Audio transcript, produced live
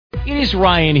It is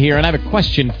Ryan here, and I have a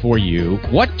question for you.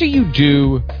 What do you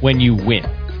do when you win?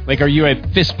 Like, are you a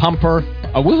fist pumper,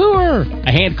 a woohooer,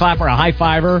 a hand clapper, a high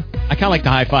fiver? I kind of like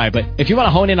the high five, but if you want to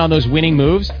hone in on those winning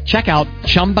moves, check out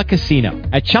Chumba Casino.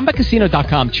 At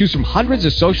ChumbaCasino.com, choose from hundreds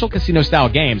of social casino-style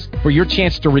games for your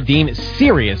chance to redeem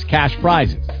serious cash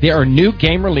prizes. There are new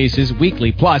game releases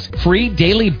weekly, plus free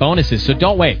daily bonuses, so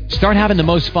don't wait. Start having the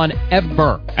most fun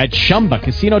ever at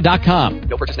ChumbaCasino.com.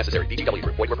 No purchase necessary. VGW.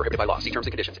 Void where prohibited by law. See terms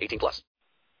and conditions. 18+.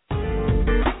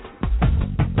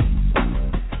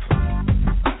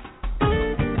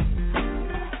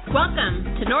 Welcome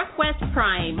to Northwest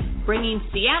Prime, bringing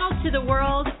Seattle to the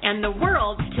world and the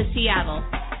world to Seattle.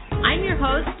 I'm your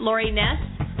host, Lori Ness,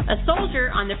 a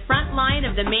soldier on the front line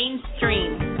of the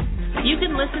mainstream. You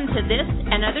can listen to this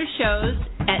and other shows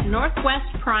at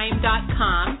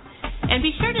northwestprime.com, and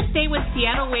be sure to stay with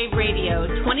Seattle Wave Radio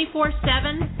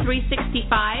 24/7,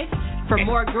 365 for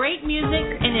more great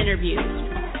music and interviews.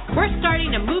 We're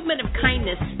starting a movement of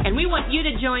kindness, and we want you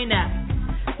to join us.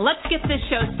 Let's get this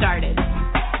show started.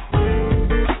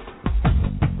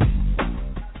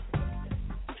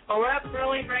 Well, we're up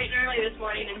really bright and early this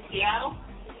morning in Seattle.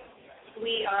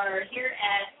 We are here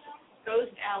at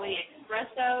Ghost Alley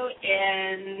Espresso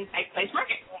in Pike Place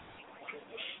Market.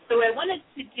 So I wanted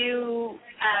to do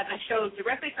a show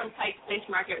directly from Pike Place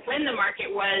Market when the market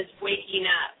was waking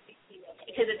up,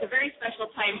 because it's a very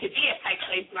special time to be at Pike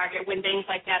Place Market when things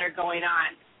like that are going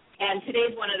on. And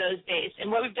today's one of those days. And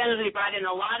what we've done is we brought in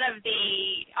a lot of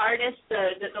the artists,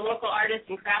 the local artists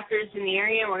and crafters in the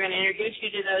area, and we're going to introduce you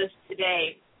to those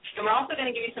today. And we're also going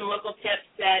to give you some local tips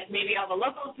that maybe all the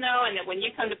locals know, and that when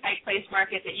you come to Pike Place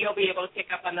Market that you'll be able to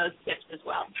pick up on those tips as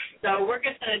well. So we're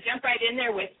just going to jump right in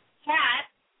there with Kat.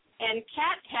 And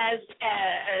Kat has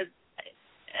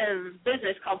a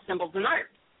business called Symbols and Art.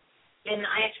 And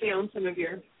I actually own some of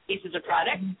your pieces of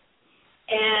product.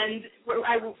 And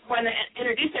I want to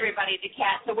introduce everybody to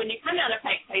Kat. So when you come down to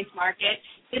Pike Place Market,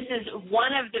 this is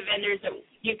one of the vendors that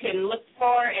you can look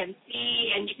for and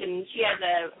see, and she has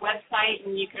a website,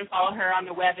 and you can follow her on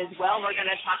the web as well. We're going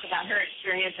to talk about her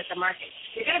experience at the market.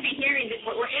 You're going to be hearing that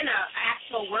we're in an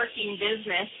actual working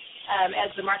business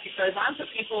as the market goes on, so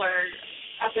people are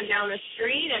up and down the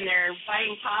street, and they're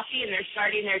buying coffee, and they're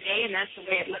starting their day, and that's the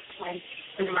way it looks when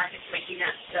the market's waking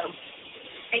up. So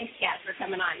thanks, Kat, for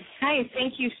coming on. Hi,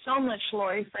 thank you so much,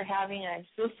 Lori, for having us.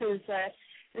 This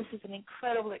is an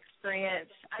incredible experience.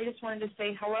 I just wanted to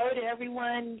say hello to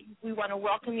everyone. We want to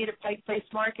welcome you to Pike Place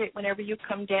Market whenever you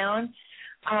come down.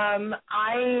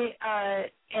 I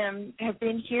have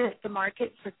been here at the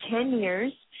market for 10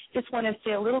 years. Just want to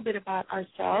say a little bit about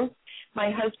ourselves.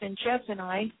 My husband, Jeff, and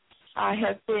I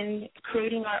have been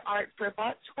creating our art for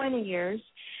about 20 years.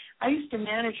 I used to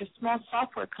manage a small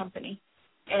software company,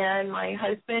 and my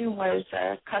husband was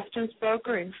a customs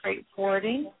broker in freight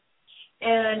forwarding.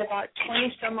 And about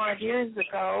 20-some-odd years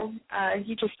ago,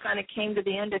 he just kind of came to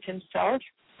the end of himself.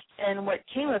 And what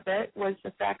came of it was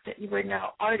the fact that we're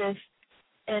now artists,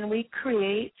 and we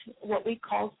create what we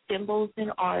call symbols in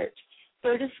art.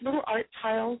 They're just little art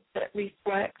tiles that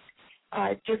reflect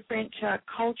different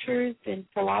cultures and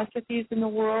philosophies in the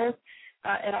world.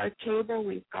 At our table,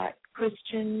 we've got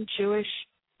Christian, Jewish,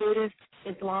 Buddhist,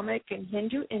 Islamic, and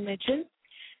Hindu images.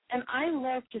 And I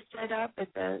love to set up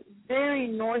at the very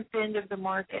north end of the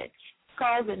market. It's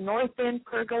called the North End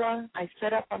Pergola. I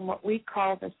set up on what we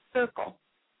call the circle.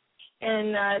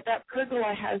 And that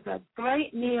pergola has a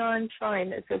bright neon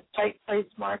sign that says Pike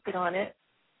Place Market on it.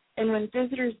 And when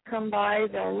visitors come by,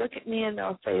 they'll look at me and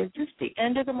they'll say, is this the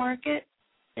end of the market?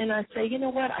 And I say, you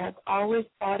know what, I have always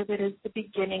thought of it as the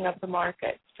beginning of the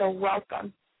market, so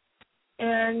welcome.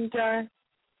 And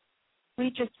we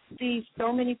just see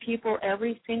so many people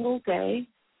every single day.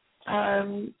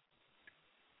 I've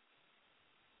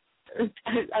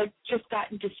just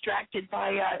gotten distracted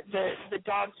by the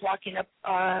dogs walking up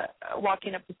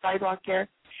the sidewalk here.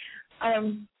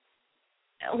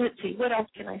 Let's see, what else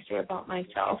can I say about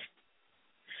myself?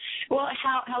 Well,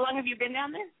 how long have you been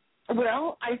down there?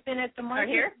 Well, I've been at the market.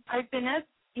 Here? I've been at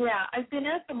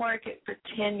the market for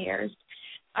 10 years.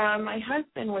 My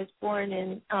husband was born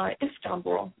in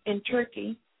Istanbul, in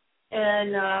Turkey,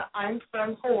 and I'm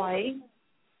from Hawaii,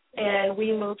 and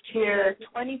we moved here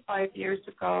 25 years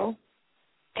ago,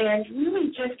 and really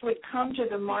just would come to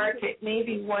the market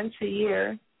maybe once a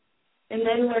year. And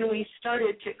then when we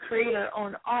started to create our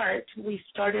own art, we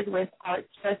started with art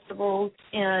festivals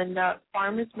and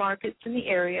farmers markets in the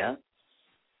area.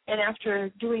 And after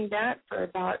doing that for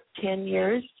about 10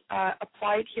 years,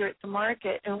 applied here at the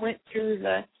market and went through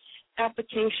the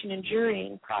application and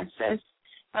jurying process.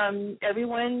 Every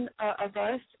one of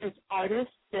us as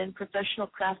artists and professional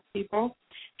craftspeople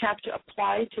have to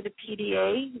apply to the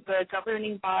PDA, the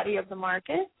governing body of the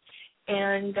market,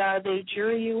 and they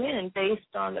jury you in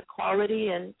based on the quality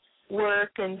and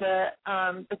work and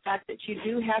the fact that you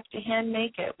do have to hand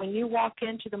make it. When you walk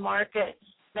into the market,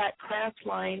 that craft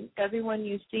line, everyone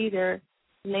you see there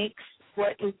makes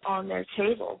what is on their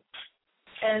table.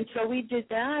 And so we did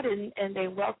that, and they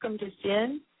welcomed us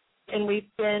in, and we've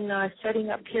been setting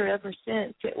up here ever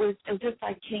since. It was as if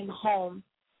I came home.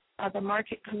 The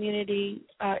market community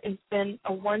has been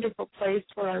a wonderful place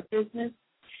for our business.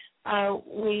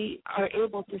 We are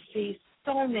able to see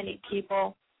so many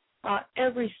people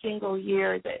every single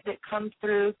year that come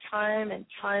through time and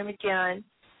time again.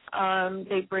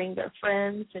 They bring their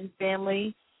friends and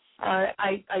family.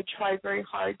 I try very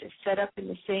hard to set up in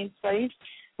the same place,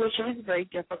 which is very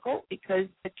difficult because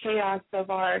the chaos of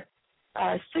our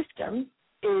system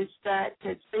is that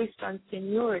it's based on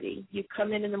seniority. You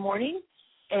come in the morning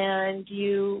and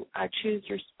you choose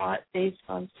your spot based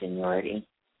on seniority.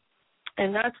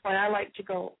 And that's why I like to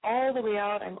go all the way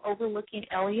out. I'm overlooking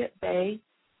Elliott Bay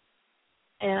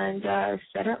and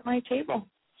set up my table.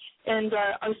 And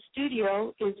our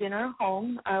studio is in our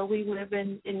home. We live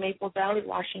in Maple Valley,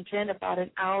 Washington, about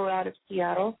an hour out of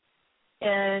Seattle.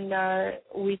 And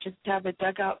we just have a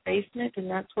dugout basement, and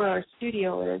that's where our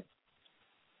studio is.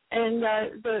 And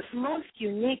the most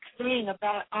unique thing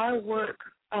about our work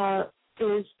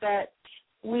is that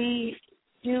we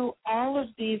do all of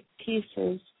these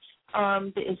pieces.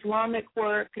 The Islamic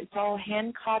work, it's all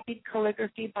hand-copied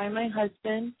calligraphy by my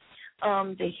husband.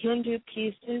 The Hindu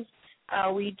pieces,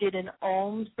 we did an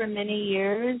Om for many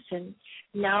years, and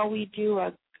now we do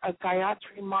a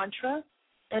Gayatri mantra.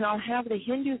 And I'll have the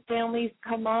Hindu families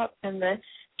come up, and the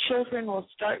children will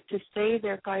start to say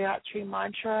their Gayatri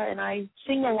mantra, and I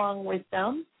sing along with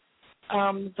them.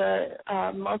 The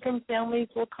Muslim families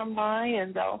will come by,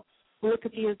 and they'll look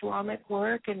at the Islamic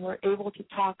work, and we're able to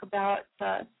talk about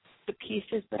the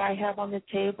pieces that I have on the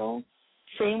table.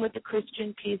 Same with the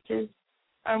Christian pieces.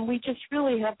 We just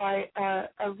really have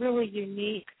a really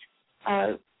unique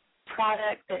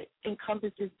product that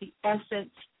encompasses the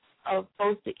essence of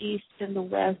both the East and the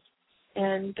West,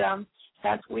 and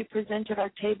that's what we present at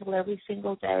our table every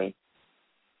single day.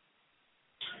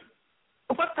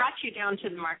 What brought you down to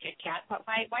the market, Kat?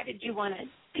 Why did you want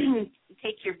to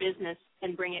take your business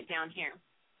and bring it down here?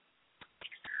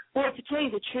 Well, to tell you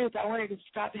the truth, I wanted to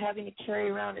stop having to carry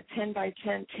around a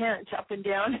 10-by-10 tent up and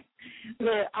down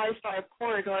the I-5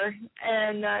 corridor,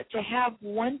 and to have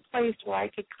one place where I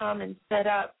could come and set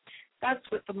up. That's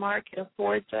what the market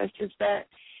affords us, is that,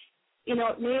 you know,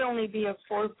 it may only be a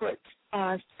 4-foot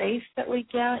space that we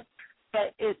get,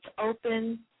 but it's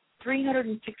open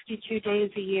 362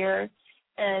 days a year,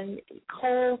 and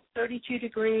cold, 32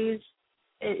 degrees,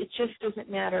 it just doesn't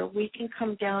matter. We can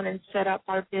come down and set up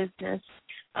our business.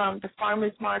 The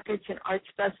farmers markets and arts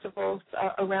festivals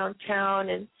around town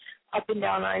and up and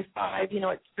down I-5, you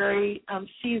know, it's very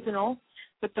seasonal,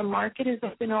 but the market is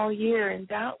open all year, and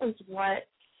that was what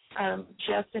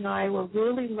Jeff and I were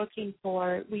really looking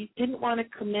for. We didn't want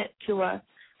to commit to a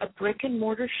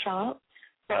brick-and-mortar shop,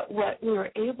 but what we were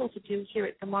able to do here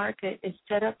at the market is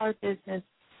set up our business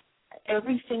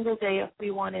every single day if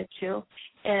we wanted to,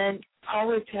 and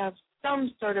always have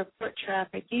some sort of foot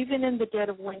traffic. Even in the dead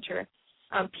of winter,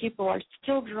 people are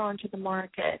still drawn to the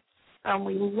market.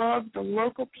 We love the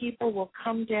local people will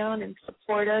come down and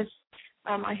support us.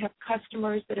 I have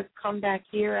customers that have come back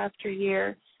year after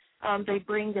year. They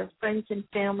bring their friends and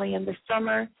family in the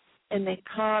summer, and they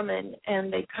come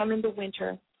and they come in the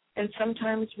winter. And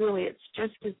sometimes, really, it's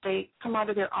just as they come out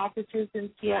of their offices in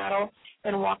Seattle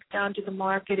and walk down to the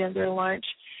market and their lunch.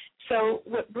 So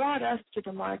what brought us to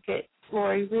the market,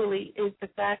 Lori, really is the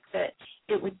fact that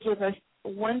it would give us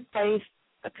one place,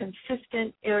 a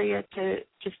consistent area to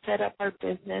set up our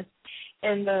business,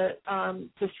 and the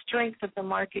strength of the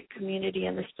market community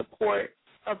and the support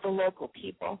of the local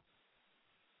people.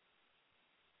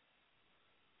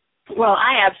 Well,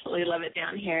 I absolutely love it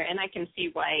down here, and I can see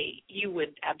why you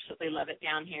would absolutely love it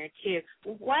down here, too.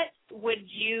 What would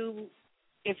you,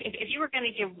 if you were going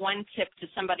to give one tip to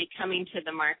somebody coming to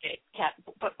the market, Kat,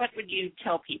 what would you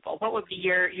tell people? What would be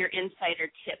your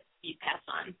insider tip you'd pass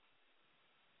on?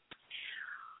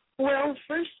 Well,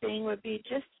 first thing would be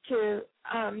just to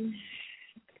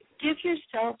give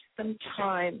yourself some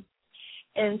time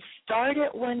and start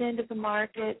at one end of the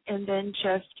market and then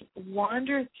just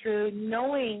wander through,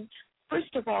 knowing,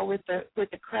 first of all, with the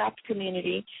craft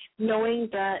community, knowing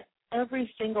that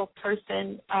every single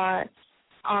person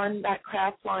on that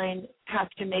craft line has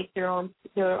to make their own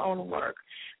work.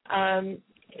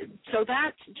 So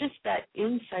that's just that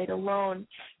insight alone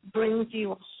brings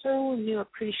you a whole new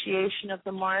appreciation of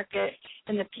the market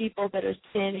and the people that are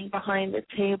standing behind the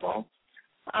table.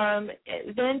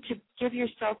 Then to give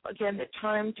yourself, again, the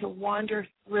time to wander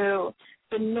through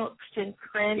the nooks and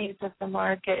crannies of the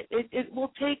market. It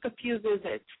will take a few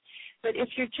visits, but if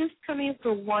you're just coming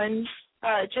for one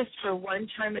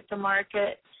time at the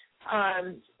market,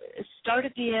 start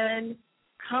at the end,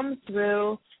 come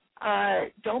through.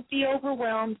 Don't be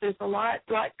overwhelmed. There's a lot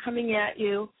coming at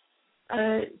you.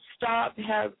 Stop,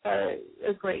 have a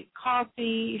great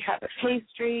coffee, have a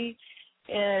pastry,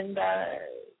 and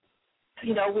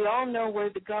we all know where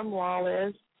the gum wall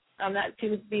is. That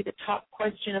seems to be the top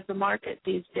question of the market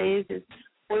these days is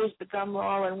where's the gum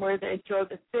wall and where they throw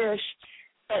the fish.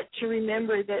 But to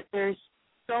remember that there's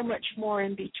so much more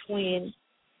in between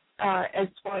as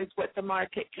far as what the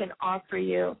market can offer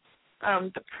you.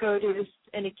 The produce,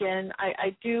 and again,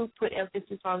 I do put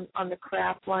emphasis on the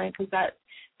craft line because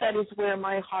that is where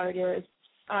my heart is,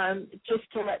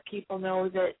 just to let people know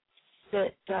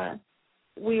that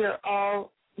we are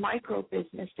all micro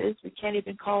businesses. We can't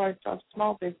even call ourselves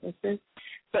small businesses,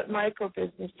 but micro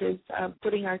businesses,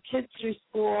 putting our kids through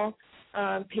school,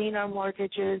 paying our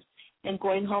mortgages, and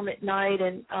going home at night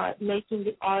and making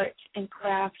the art and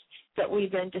crafts that we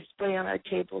then display on our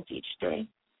tables each day.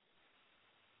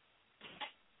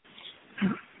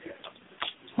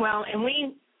 Well, and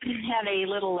we had a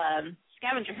little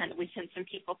scavenger hunt that we sent some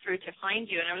people through to find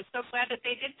you, and I was so glad that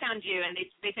they did found you, and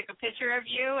they took a picture of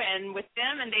you and with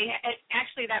them, and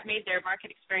actually that made their market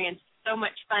experience so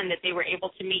much fun that they were able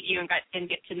to meet you and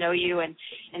get to know you and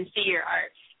see your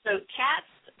art. So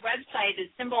Kat's website is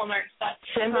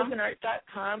symbolandart.com.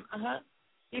 Symbolandart.com.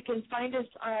 You can find us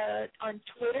on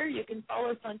Twitter. You can follow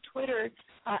us on Twitter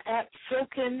at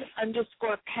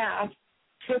Silken_Path.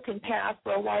 Silken Path.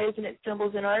 Well, why isn't it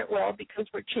Symbols and Art? Well, because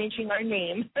we're changing our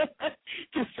name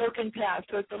to Silken Path.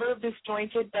 So it's a little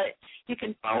disjointed, but you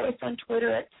can follow us on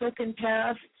Twitter at Silken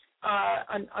Path.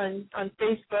 On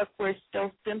Facebook, we're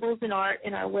still Symbols and Art,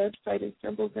 and our website is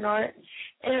Symbols and Art.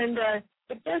 And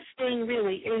the best thing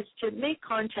really is to make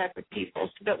contact with people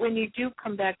so that when you do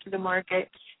come back to the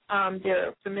market, there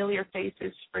are familiar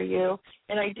faces for you.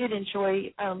 And I did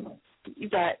enjoy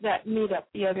that meetup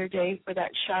the other day for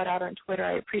that shout out on Twitter.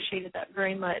 I appreciated that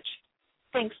very much.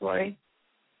 Thanks, Lori.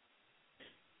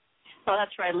 Well,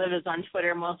 that's where I live, is on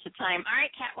Twitter most of the time. All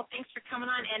right, Kat, well, thanks for coming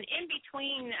on. And in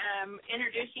between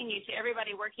introducing you to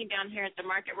everybody working down here at the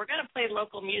market, we're going to play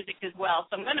local music as well.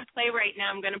 So I'm going to play right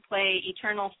now. I'm going to play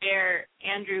Eternal Fair,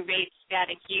 Andrew Vate's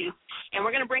Static Youth. And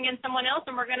we're going to bring in someone else,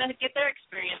 and we're going to get their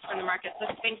experience from the market. So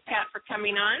thanks, Kat, for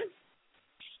coming on.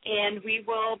 And we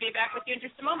will be back with you in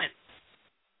just a moment.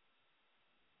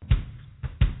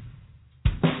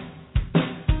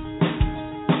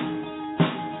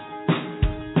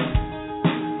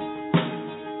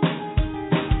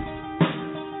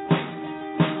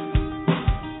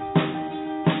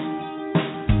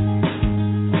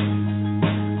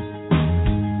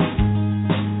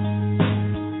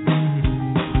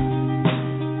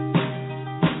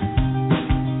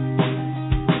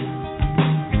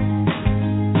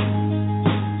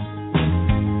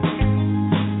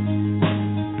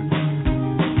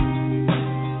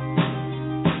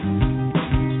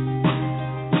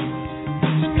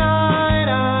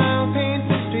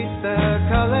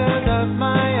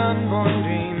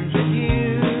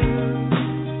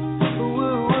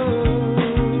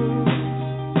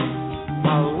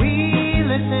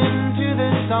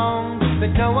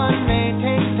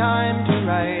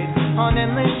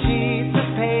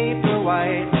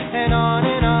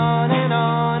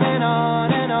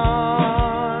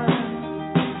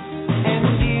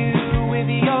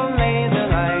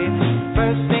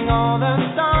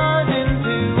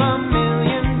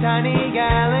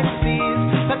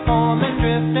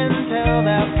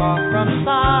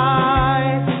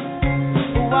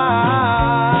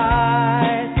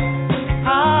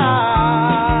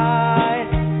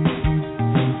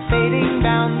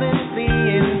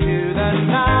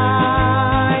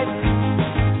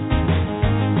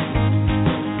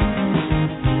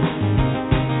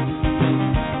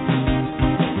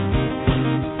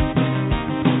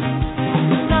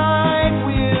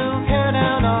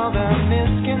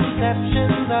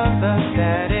 Of the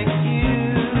static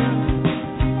youth.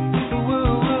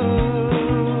 Ooh,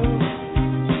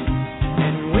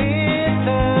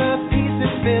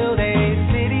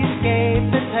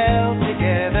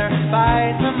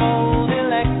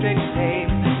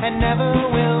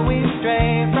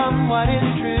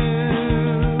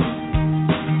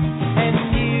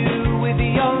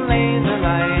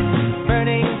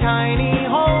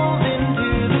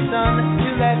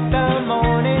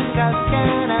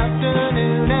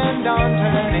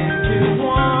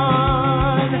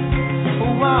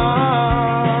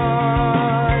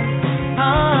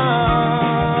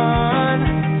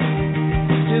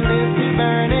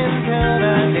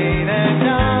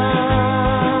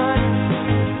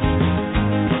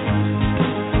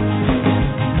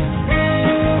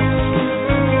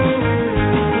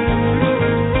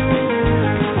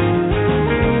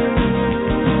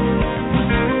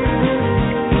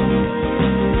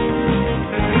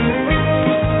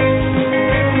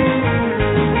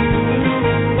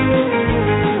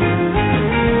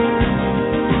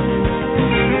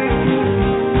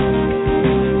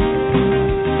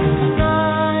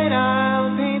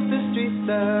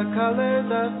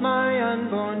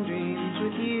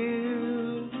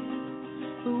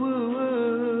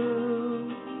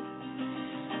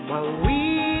 while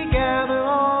we gather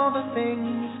all the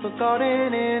things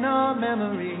forgotten in our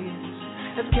memories.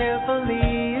 As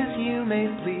carefully as you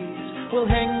may please, we'll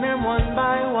hang them one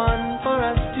by one for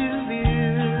us to view.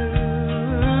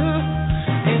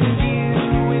 And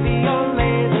you with your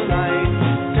laser light,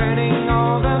 turning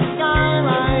all the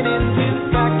skyline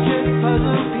into fractured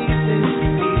puzzle pieces,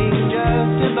 meeting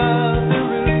just above the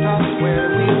rooftops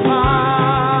where we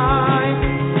fly,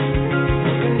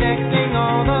 connecting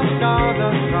all the stars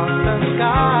across the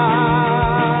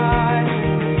sky,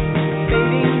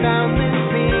 fading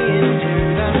boundlessly into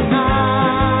the night.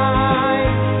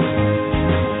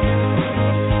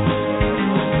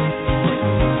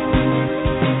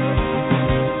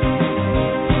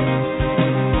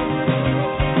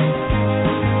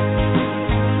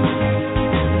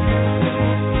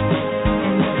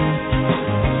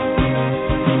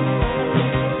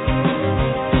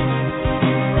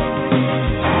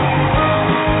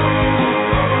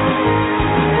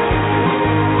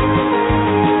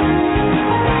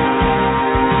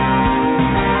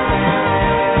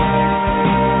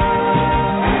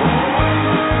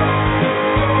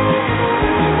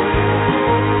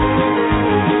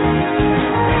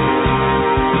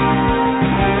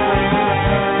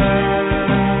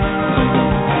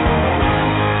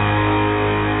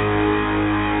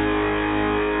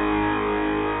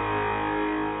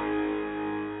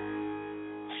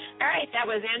 All right, that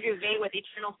was Andrew Vay with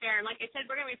Eternal Fair. And like I said,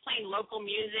 we're going to be playing local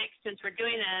music since we're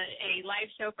doing a live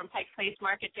show from Pike Place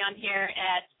Market down here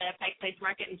at Pike Place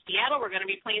Market in Seattle. We're going to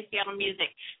be playing Seattle music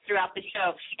throughout the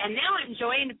show. And now I'm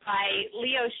joined by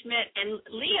Leo Schmidt. And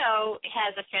Leo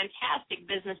has a fantastic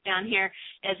business down here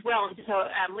as well. And so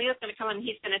Leo's going to come on and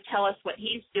he's going to tell us what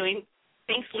he's doing.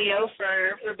 Thanks, Leo,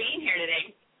 for being here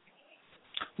today.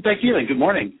 Thank you, and good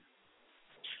morning.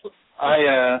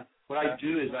 What I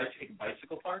do is I take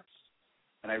bicycle parts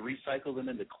and I recycle them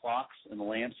into clocks and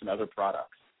lamps and other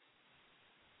products.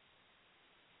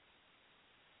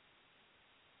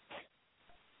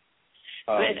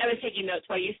 I was taking notes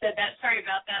while you said that. Sorry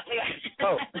about that, Leo.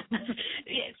 Oh.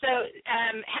 So,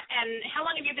 and how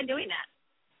long have you been doing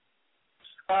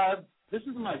that? This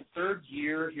is my third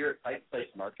year here at Pike Place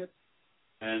Market,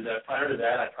 and prior to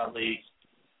that, I probably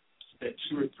spent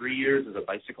 2 or 3 years as a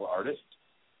bicycle artist.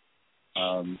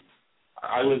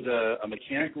 I was a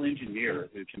mechanical engineer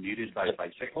who commuted by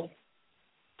bicycle,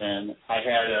 and I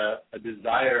had a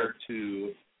desire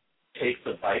to take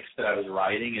the bikes that I was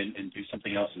riding and do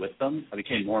something else with them. I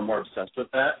became more and more obsessed with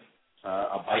that.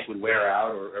 A bike would wear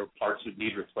out or parts would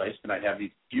need replaced, and I'd have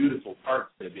these beautiful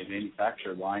parts that had been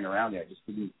manufactured lying around me. I just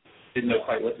didn't know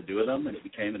quite what to do with them, and it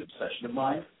became an obsession of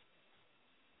mine.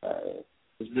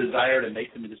 This desire to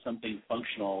make them into something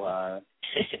functional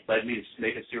led me to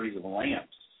make a series of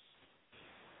lamps.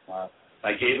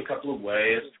 I gave a couple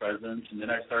away as presents, and then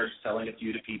I started selling a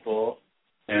few to people.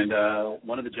 And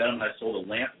one of the gentlemen I sold a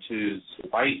lamp to's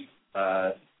wife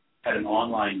had an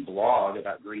online blog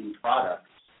about green products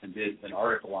and did an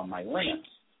article on my lamps.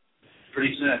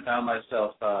 Pretty soon I found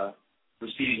myself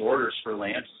receiving orders for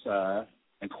lamps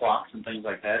and clocks and things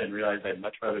like that, and realized I'd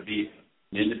much rather be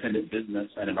an independent business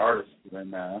and an artist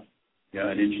than an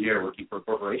engineer working for a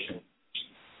corporation.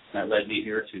 And that led me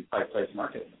here to Pike Place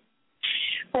Market.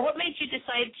 Well, what made you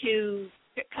decide to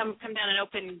come down and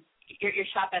open your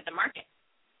shop at the market?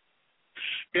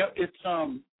 Yeah,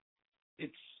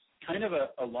 it's kind of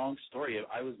a long story.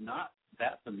 I was not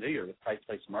that familiar with Pike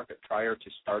Place Market prior to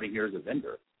starting here as a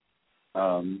vendor.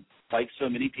 Like so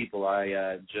many people,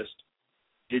 I just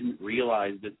didn't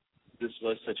realize that this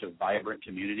was such a vibrant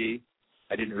community.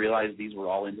 I didn't realize these were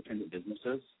all independent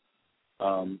businesses.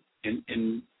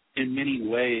 In many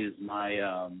ways,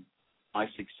 my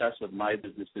success with my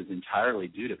business is entirely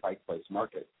due to Pike Place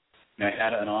Market. I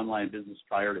had an online business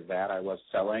prior to that. I was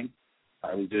selling.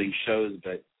 I was doing shows,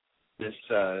 but this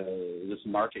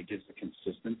market gives the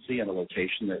consistency and a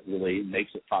location that really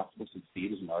makes it possible to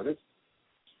succeed as an artist.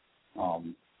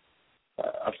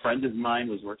 A friend of mine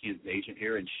was working as an agent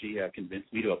here, and she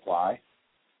convinced me to apply.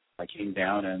 I came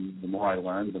down, and the more I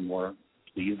learned, the more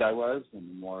pleased I was, and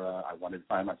the more I wanted to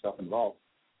find myself involved.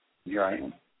 And here I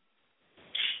am.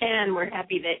 And we're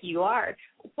happy that you are.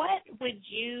 What would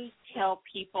you tell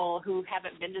people who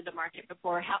haven't been to the market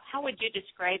before? How would you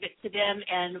describe it to them,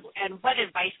 and what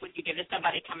advice would you give to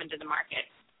somebody coming to the market?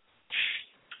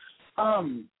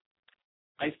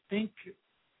 I think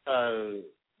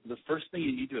the first thing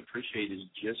you need to appreciate is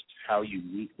just how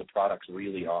unique the products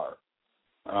really are.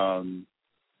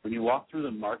 When you walk through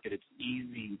the market, it's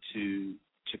easy to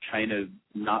kind of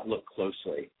not look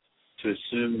closely, to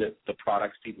assume that the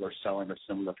products people are selling are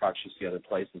similar to products you see other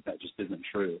places. That just isn't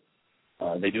true.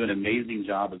 They do an amazing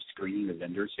job of screening the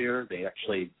vendors here. They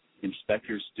actually inspect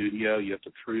your studio. You have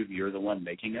to prove you're the one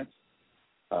making it.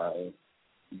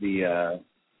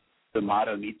 The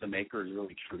motto, meet the maker, is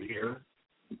really true here.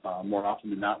 More often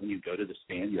than not, when you go to the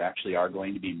stand, you actually are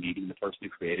going to be meeting the person who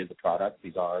created the product.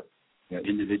 These are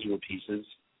individual pieces.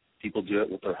 People do it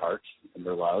with their hearts and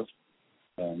their love,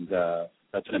 and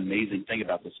that's an amazing thing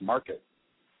about this market.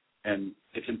 And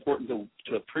it's important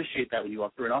to appreciate that when you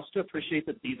walk through, and also to appreciate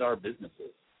that these are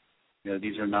businesses.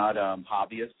 These are not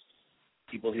hobbyists.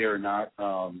 People here are not.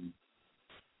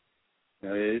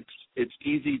 It's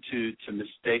easy to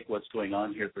mistake what's going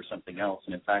on here for something else,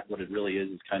 and in fact, what it really is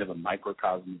kind of a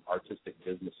microcosm of artistic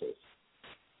businesses,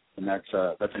 and that's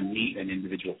a neat and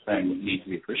individual thing that needs to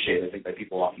be appreciated, I think, by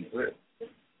people walking through.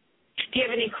 Do you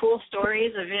have any cool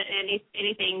stories of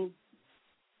anything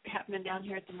happening down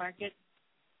here at the market?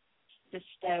 Just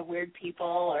weird people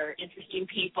or interesting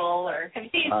people, or have you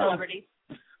seen celebrities?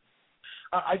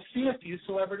 I've seen a few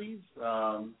celebrities.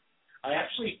 I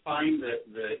actually find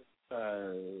that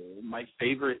my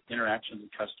favorite interactions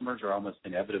with customers are almost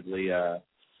inevitably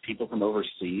people from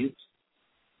overseas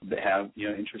that have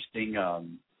interesting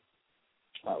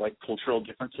like cultural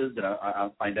differences that I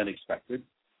find unexpected.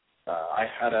 I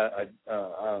had a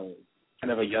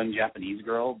kind of a young Japanese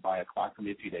girl buy a clock from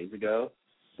me a few days ago,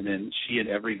 and then she and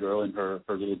every girl in her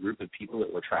little group of people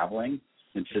that were traveling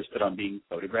insisted on being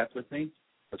photographed with me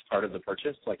as part of the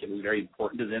purchase. Like, it was very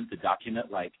important to them to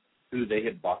document like who they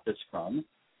had bought this from,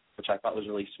 which I thought was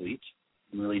really sweet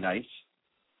and really nice.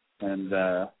 And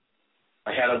I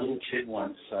had a little kid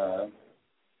once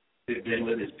who'd been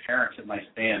with his parents at my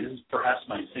stand. This is perhaps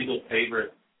my single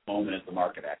favorite moment at the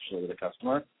market, actually, with a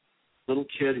customer. Little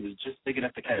kid who was just big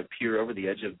enough to kind of peer over the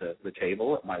edge of the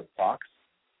table at my box.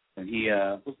 And he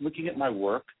was looking at my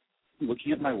work, and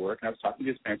I was talking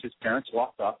to his parents. His parents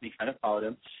walked off, and he kind of followed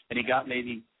him, and he got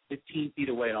maybe 15 feet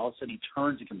away, and all of a sudden he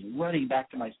turns and comes running back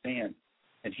to my stand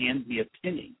and hands me a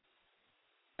penny.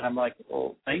 And I'm like,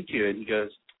 oh, thank you. And he goes,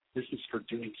 this is for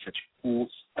doing such cool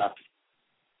stuff.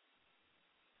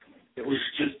 It was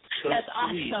just so That's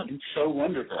sweet awesome. and so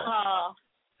wonderful. Oh.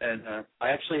 And I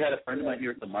actually had a friend of mine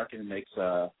here at the market who makes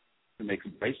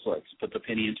bracelets, put the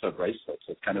penny into a bracelet.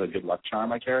 So it's kind of a good luck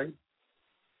charm I carry.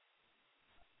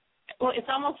 Well, it's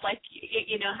almost like,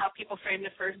 how people frame the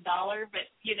first dollar, but,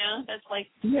 that's like,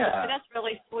 yeah, that's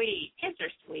really sweet. Kids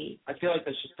are sweet. I feel like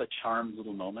that's just a charmed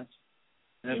little moment.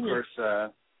 And, of course,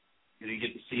 you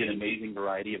get to see an amazing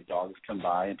variety of dogs come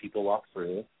by and people walk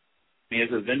through. I mean,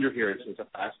 as a vendor here, it's a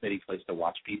fascinating place to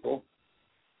watch people.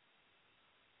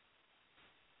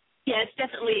 Yeah, it's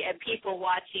definitely a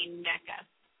people-watching mecca.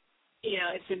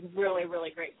 It's a really, really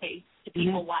great place to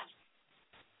people watch.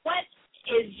 What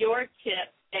is your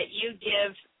tip that you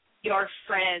give your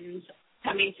friends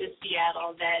coming to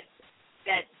Seattle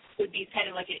that would be kind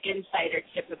of like an insider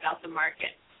tip about the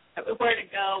market? Where to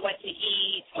go, what to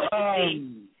eat, what to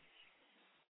see?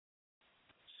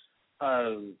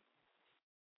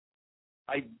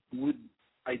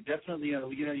 I definitely,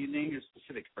 you name your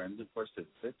specific friends, of course, to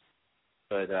visit.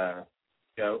 But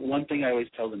one thing I always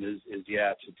tell them is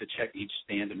to check each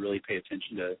stand and really pay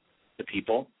attention to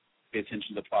people, pay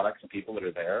attention to products and people that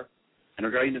are there. And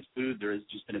regarding the food, there is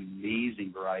just an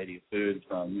amazing variety of food,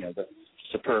 from the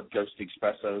superb Ghost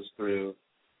Espressos through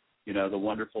the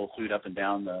wonderful food up and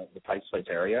down the Pike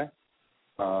area.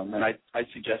 And I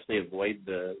suggest they avoid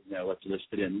what's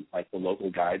listed in like the local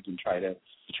guides and try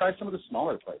some of the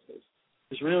smaller places.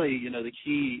 Because really, the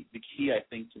key I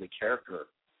think to the character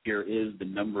here is the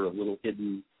number of little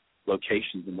hidden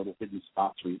locations and little hidden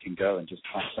spots where you can go and just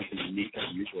find something unique and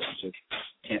unusual that you just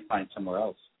can't find somewhere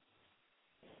else.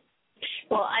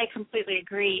 Well, I completely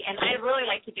agree, and I really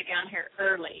like to get down here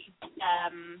early.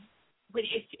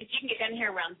 If you can get down here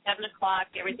around 7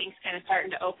 o'clock, everything's kind of starting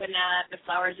to open up. The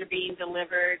flowers are being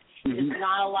delivered. There's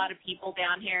not a lot of people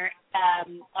down here. A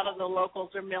lot of the locals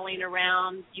are milling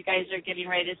around. You guys are getting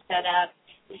ready to set up.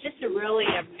 It's just really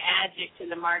a magic to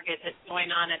the market that's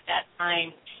going on at that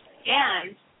time.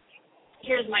 And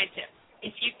here's my tip.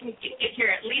 If you can get here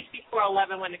at least before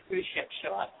 11 when the cruise ships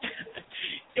show up.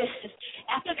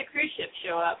 After the cruise ships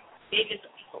show up, they just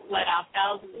let off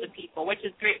thousands of people, which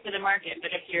is great for the market.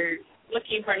 But if you're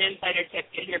looking for an insider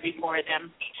tip, get here before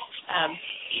them.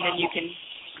 Then you can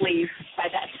leave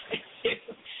by that time, too.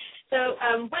 So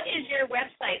what is your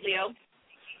website, Leo?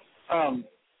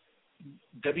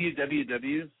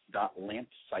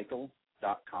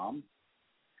 www.lampcycle.com.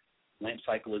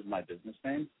 Lampcycle is my business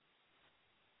name,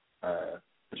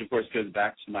 which, of course, goes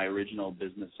back to my original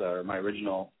business, my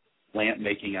original lamp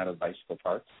making out of bicycle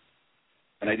parts.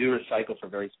 And I do recycle for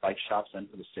various bike shops and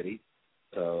for the city.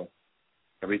 So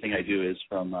everything I do is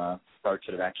from parts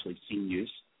that have actually seen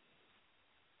use.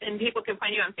 And people can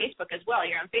find you on Facebook as well.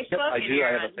 You're on Facebook? Yep, I and do. you're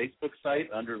I have on... a Facebook site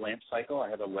under Lamp Cycle.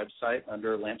 I have a website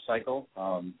under Lamp Cycle.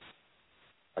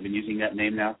 I've been using that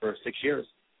name now for 6 years.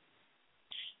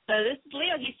 So this is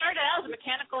Leo. He started out as a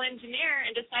mechanical engineer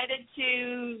and decided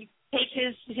to take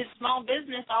his small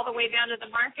business all the way down to the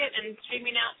market and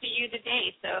streaming out to you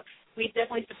today. So we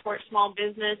definitely support small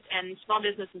business, and small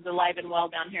business is alive and well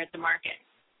down here at the market.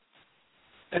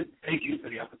 And thank you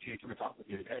for the opportunity to talk with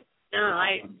you today. No,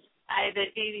 the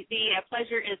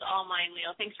pleasure is all mine,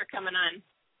 Leo. Thanks for coming on.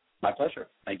 My pleasure.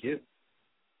 Thank you.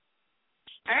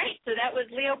 All right, so that was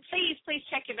Leo. Please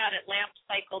check him out at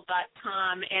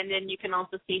lampcycle.com, and then you can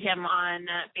also see him on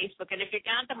Facebook. And if you're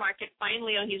down at the market, find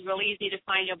Leo. He's really easy to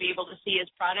find. You'll be able to see his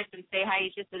product and say hi.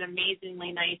 He's just an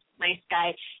amazingly nice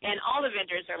guy. And all the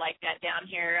vendors are like that down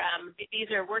here.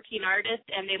 These are working artists,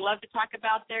 and they love to talk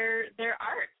about their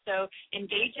art. So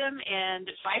engage them and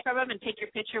buy from them and take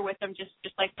your picture with them, just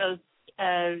like those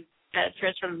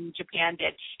tourists from Japan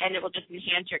did, and it will just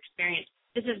enhance your experience.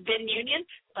 This is Ben Union,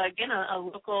 again, a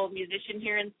local musician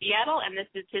here in Seattle, and this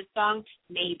is his song,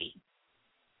 Maybe.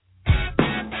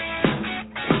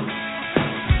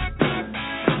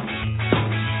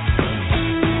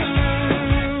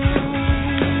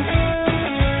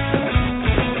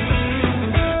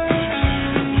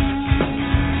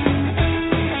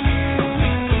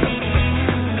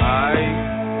 I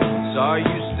saw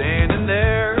you standing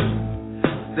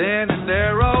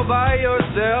there all by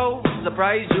yourself.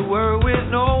 Surprised you were with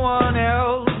no one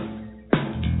else.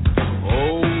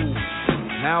 Oh,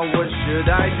 now what should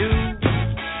I do?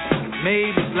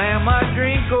 Maybe slam a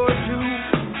drink or two,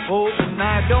 hoping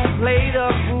I don't play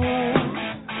the fool.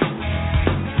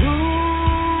 Who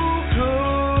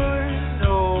could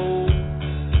know?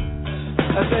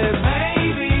 I said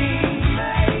maybe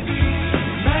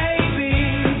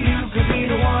you could be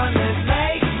the one that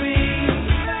makes me.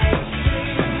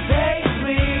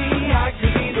 I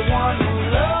could be the one who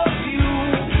loves you,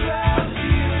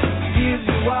 gives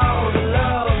you all the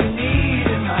love you need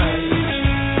in life.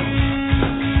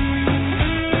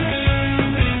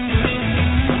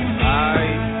 I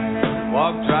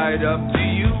walked right up to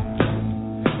you,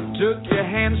 took your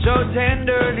hand so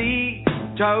tenderly,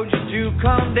 told you to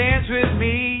come dance with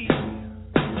me.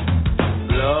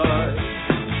 Blood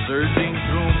surging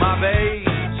through my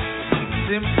veins,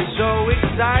 simply so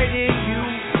excited you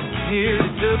nearly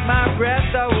took my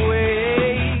breath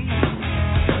away.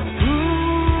 Who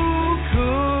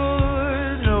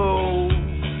could know?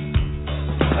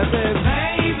 I said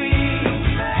maybe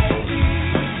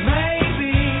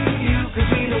you could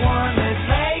be the one that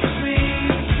makes me.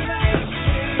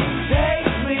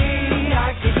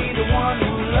 I could be the one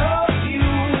who loves you,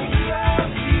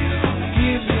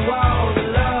 gives you all the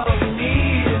love you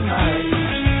need in life.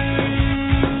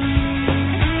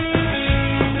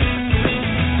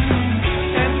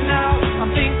 And now I'm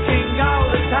thinking all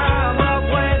the time of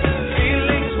when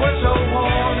feelings were so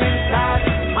warm inside,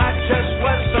 my chest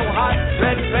was so hot,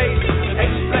 red face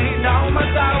explained all my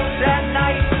thoughts that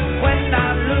night when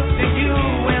I looked at you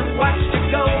and watched you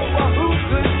go. Well, who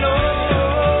could know?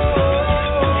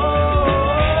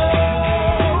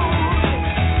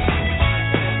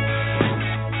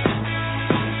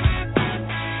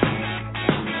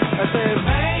 I said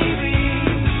maybe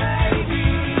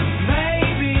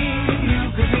you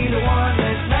could be the one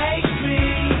that makes me.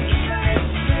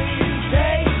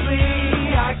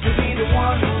 I could be the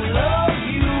one who loves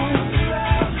you,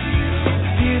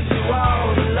 gives you all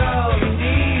the love you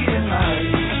need in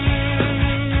life.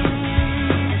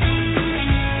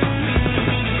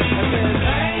 I said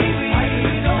maybe I could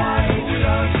be the one who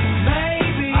loves you.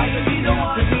 Maybe I could be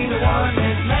the one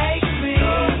that makes me.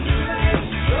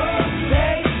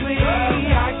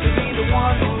 I could be the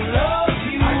one who loves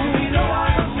you. I could be the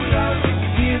one who loves you.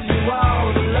 Gives you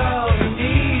all the love you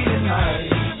need in life.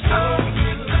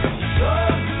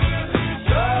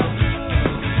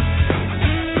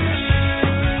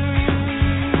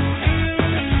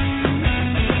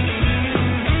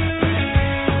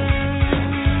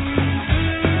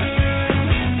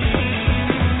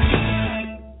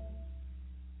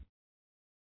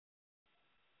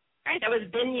 All right, that was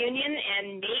Ben Union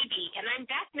and Maybe. And I'm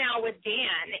back now with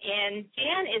Dan. And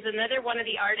Dan is another one of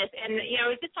the artists. And,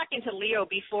 I was just talking to Leo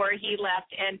before he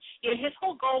left. And, his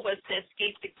whole goal was to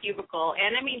escape the cubicle.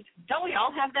 And, don't we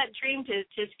all have that dream to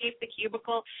escape the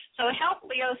cubicle? So help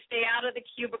Leo stay out of the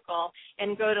cubicle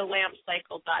and go to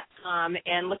lampcycle.com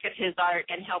and look at his art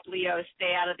and help Leo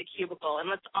stay out of the cubicle.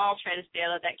 And let's all try to stay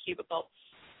out of that cubicle.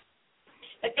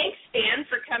 But thanks, Dan,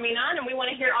 for coming on, and we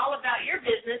want to hear all about your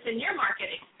business and your market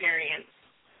experience.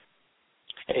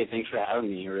 Hey, thanks for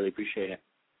having me. I really appreciate it.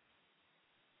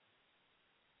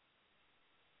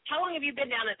 How long have you been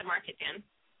down at the market, Dan?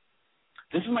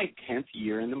 This is my 10th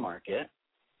year in the market.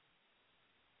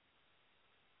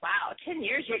 Wow, 10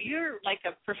 years. You're like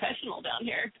a professional down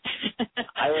here.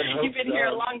 I would hope You've been so. here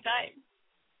a long time.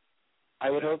 I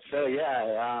would hope so,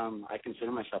 yeah. I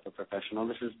consider myself a professional.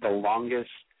 This is the longest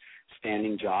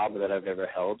standing job that I've ever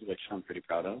held, which I'm pretty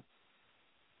proud of.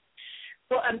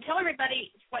 Well, tell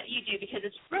everybody what you do because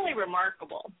it's really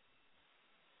remarkable.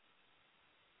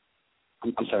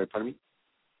 I'm sorry, pardon me?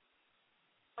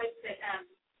 Why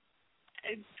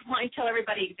don't you tell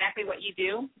everybody exactly what you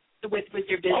do with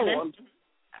your business? Oh,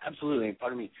 absolutely.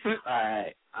 Pardon me.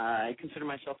 I consider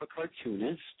myself a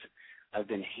cartoonist. I've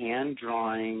been hand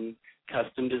drawing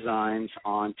custom designs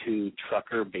onto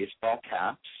trucker baseball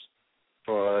caps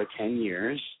for 10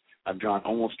 years. I've drawn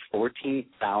almost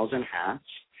 14,000 hats,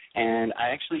 and I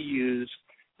actually use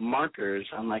markers,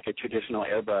 unlike a traditional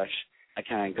airbrush. I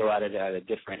kind of go at it at a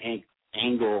different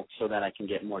angle so that I can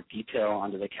get more detail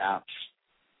onto the caps.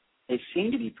 They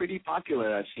seem to be pretty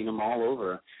popular. I've seen them all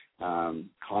over.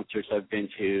 Concerts I've been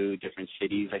to, different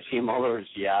cities. I see them all over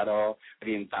Seattle. I've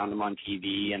even found them on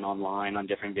TV and online on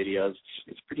different videos.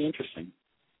 It's pretty interesting.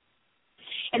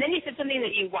 And then you said something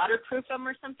that you waterproof them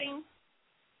or something?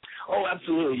 Oh,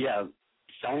 absolutely, yeah.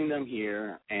 Selling them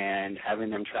here and having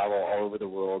them travel all over the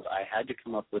world, I had to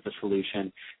come up with a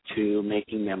solution to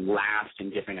making them last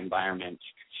in different environments,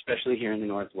 especially here in the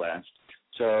Northwest.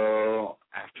 So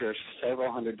after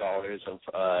several $100s of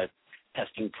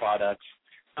testing products,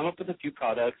 I'm up with a few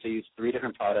products. I use 3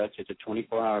 different products. It's a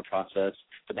 24-hour process,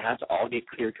 but the hats all get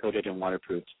clear-coated and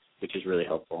waterproofed, which is really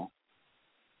helpful.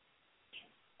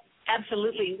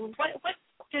 Absolutely. What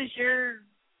does your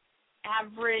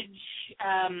average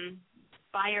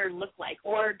buyer look like,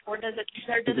 or does it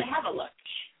have a look?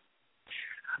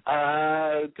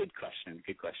 Good question.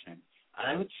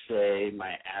 I would say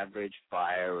my average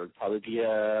buyer would probably be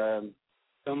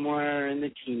somewhere in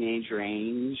the teenage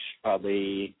range,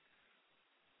 probably,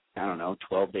 12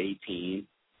 to 18.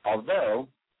 Although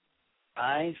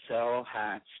I sell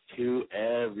hats to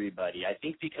everybody. I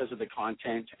think because of the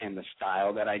content and the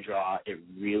style that I draw, it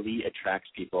really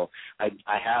attracts people. I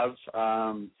have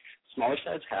smaller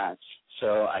size hats,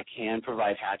 so I can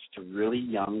provide hats to really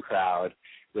young crowd,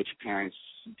 which parents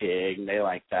dig, and they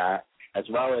like that, as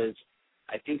well as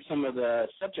I think some of the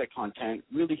subject content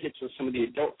really hits with some of the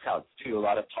adult crowds, too, a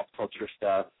lot of pop culture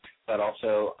stuff, but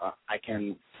also I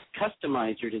can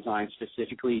customize your design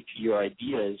specifically to your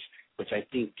ideas, which I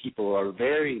think people are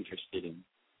very interested in.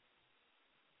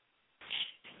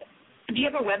 Do you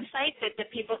have a website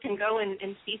that people can go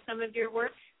and see some of your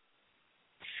work?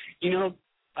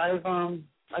 I've kind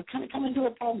of come into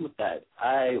a problem with that.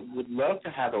 I would love to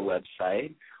have a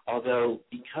website, although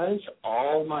because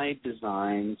all my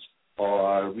designs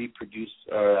are reproduced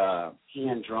or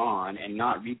hand-drawn and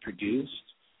not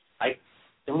reproduced, I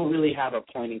don't really have a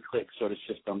point-and-click sort of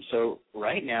system. So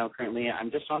right now, currently,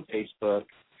 I'm just on Facebook.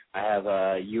 I have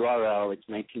a URL. It's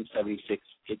 1976.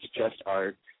 It's just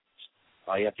art.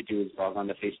 All you have to do is log on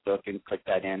to Facebook and click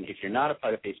that in. If you're not a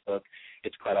part of Facebook,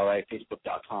 it's quite all right.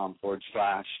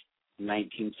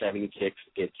 Facebook.com/1976.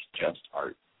 It's just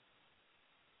art.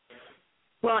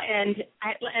 Well, and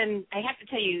I have to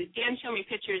tell you, Dan showed me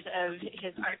pictures of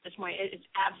his art this morning. It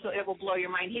will blow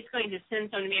your mind. He's going to send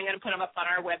some to me. I'm going to put them up on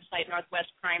our website,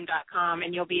 northwestprime.com,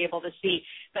 and you'll be able to see.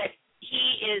 But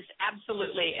he is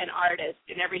absolutely an artist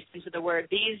in every sense of the word.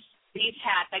 These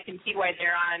hats, I can see why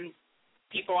they're on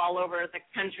people all over the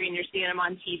country, and you're seeing them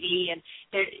on TV. And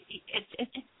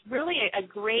it's really a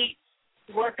great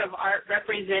work of art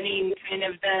representing kind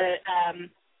of the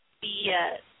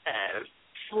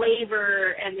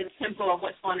flavor and the tempo of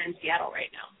what's going on in Seattle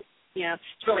right now.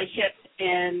 It's really hip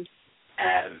and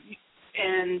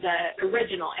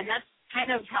original, and that's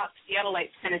kind of how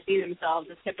Seattleites kind of see themselves,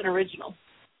 as hip and original.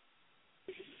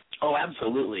 Oh,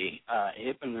 absolutely.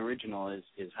 Hip and original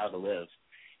is how to live,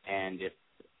 and if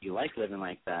you like living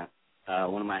like that,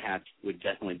 one of my hats would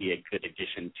definitely be a good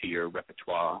addition to your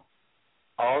repertoire.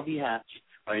 All the hats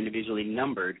are individually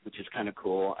numbered, which is kind of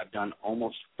cool. I've done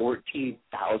almost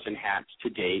 14,000 hats to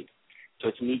date, so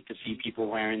it's neat to see people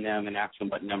wearing them and ask them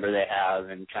what number they have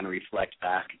and kind of reflect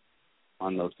back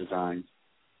on those designs.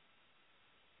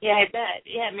 Yeah, I bet.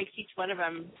 Yeah, it makes each one of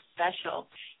them special.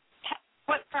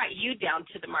 What brought you down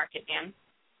to the market, Dan?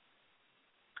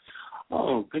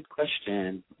 Oh, good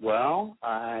question. Well,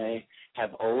 I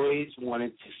have always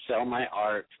wanted to sell my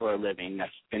art for a living.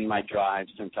 That's been my drive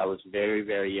since I was very,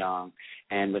 very young.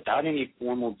 And without any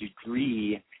formal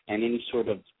degree and any sort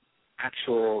of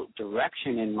actual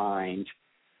direction in mind,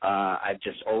 I've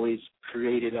just always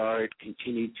created art,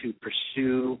 continued to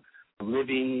pursue a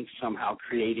living, somehow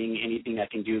creating anything I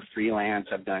can do freelance.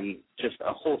 I've done just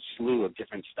a whole slew of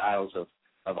different styles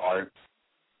of art.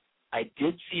 I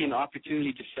did see an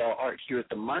opportunity to sell art here at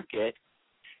the market,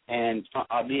 and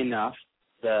oddly enough,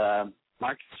 the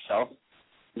market itself,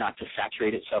 not to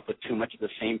saturate itself with too much of the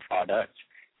same product,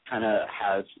 kind of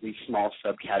has these small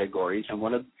subcategories, and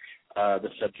one of the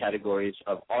subcategories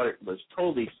of art was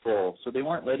totally full, so they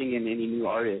weren't letting in any new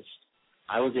artists.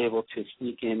 I was able to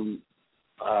sneak in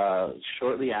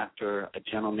shortly after a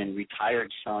gentleman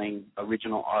retired selling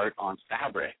original art on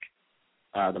fabric.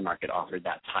 The market offered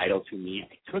that title to me.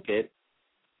 I took it,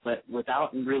 but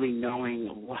without really knowing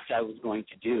what I was going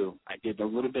to do. I did a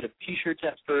little bit of T-shirts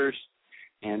at first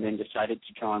and then decided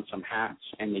to draw on some hats,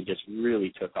 and they just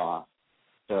really took off.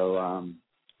 So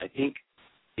I think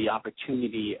the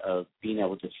opportunity of being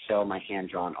able to sell my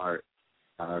hand-drawn art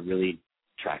really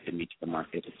attracted me to the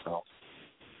market itself.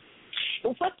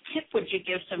 Well, what tip would you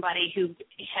give somebody who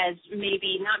has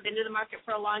maybe not been to the market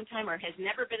for a long time or has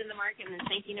never been in the market and is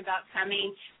thinking about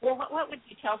coming? Well, what would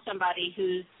you tell somebody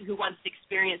who wants to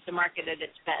experience the market at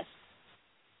its best?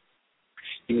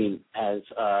 You mean as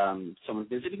someone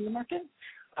visiting the market?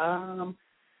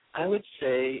 I would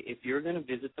say if you're going to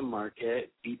visit the market,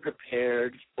 be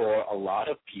prepared for a lot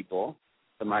of people.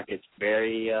 The market's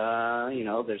very,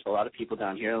 there's a lot of people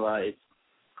down here. It's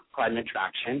quite an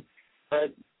attraction.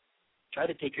 But try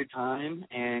to take your time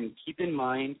and keep in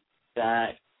mind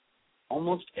that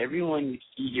almost everyone you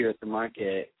see here at the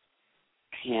market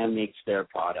hand makes their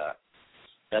product.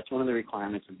 That's one of the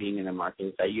requirements of being in the market,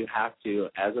 is that you have to,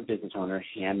 as a business owner,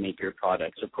 hand make your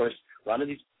products. Of course, a lot of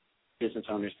these business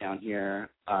owners down here,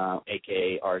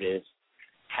 aka artists,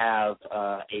 have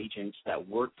agents that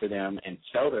work for them and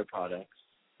sell their products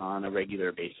on a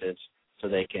regular basis so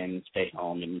they can stay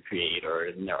home and create, or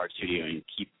in their art studio, and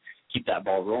keep that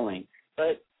ball rolling.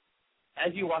 But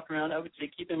as you walk around, I would say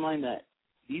keep in mind that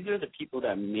these are the people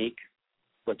that make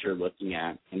what you're looking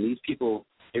at. And these people,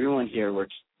 everyone here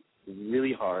works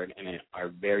really hard and are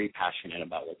very passionate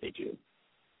about what they do.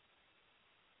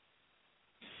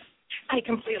 I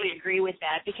completely agree with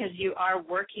that, because you are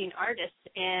working artists,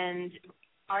 and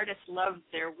artists love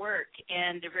their work,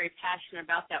 and they're very passionate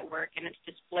about that work, and it's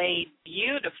displayed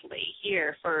beautifully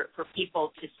here for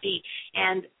people to see.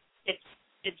 And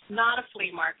it's not a flea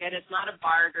market. It's not a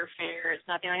barter fair. It's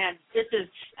nothing like that. This is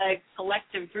a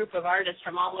collective group of artists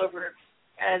from all over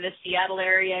the Seattle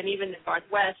area and even the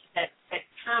Northwest that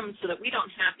come so that we don't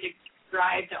have to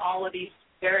drive to all of these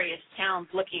various towns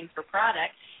looking for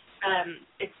product.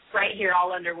 It's right here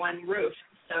all under one roof,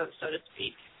 so to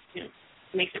speak.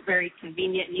 Makes it very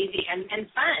convenient and easy and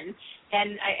fun.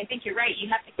 And I think you're right. You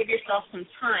have to give yourself some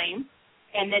time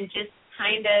and then just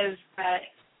kind of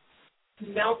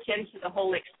melt into the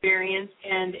whole experience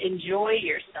and enjoy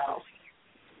yourself.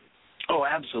 Oh,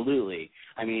 absolutely.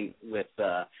 I mean, with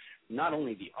not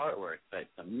only the artwork, but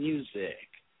the music,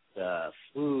 the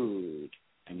food,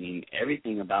 I mean,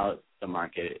 everything about the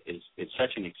market is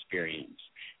such an experience.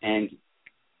 And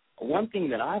one thing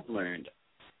that I've learned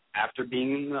after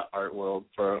being in the art world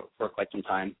for quite some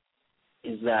time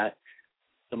is that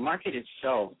the market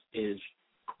itself is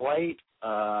quite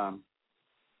an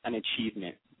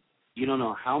achievement. You don't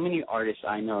know how many artists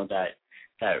I know that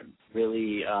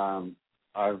really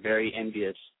are very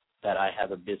envious that I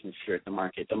have a business here at the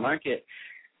market. The market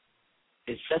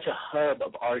is such a hub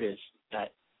of artists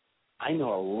that I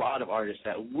know a lot of artists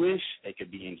that wish they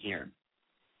could be in here.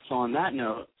 So on that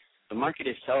note, the market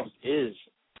itself is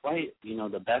quite,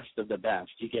 the best of the best.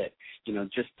 You get,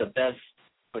 just the best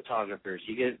photographers.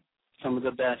 You get some of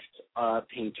the best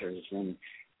painters and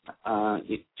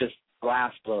just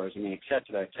glass blowers, et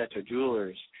cetera,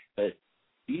 jewelers. But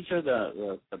these are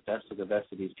the best of the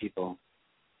best of these people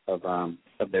of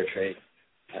their trade.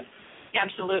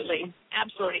 Absolutely.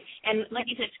 And like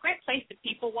you said, it's a great place that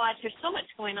people watch. There's so much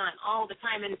going on all the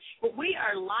time. And we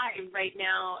are live right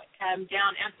now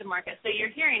down at the market. So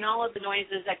you're hearing all of the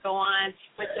noises that go on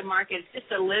with the market. It's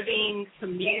just a living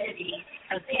community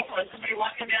of people. There's somebody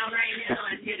walking down right now,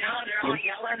 and, they're all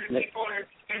yelling, and people are,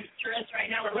 there's tourists right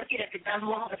now. We're looking at the gum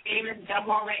wall, the famous gum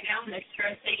wall right now, and there's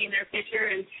tourists taking their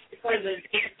picture. And before it's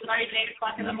not even 8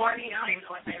 o'clock in the morning. I don't even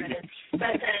know what time it is.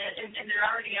 But and they're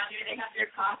already out there. They have their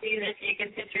coffee. They're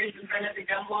taking pictures in front of the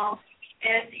gum wall.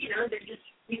 And, they're just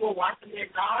people walking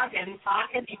their dog and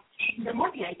talking. In the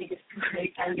morning, I think it's a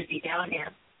great time to be down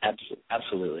here.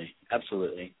 Absolutely.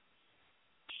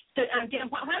 So,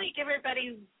 Dan, why don't you give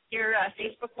everybody your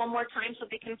Facebook one more time so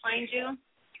they can find you?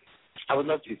 I would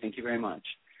love to. Thank you very much.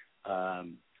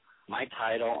 My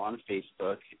title on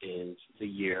Facebook is the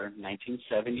year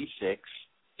 1976.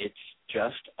 It's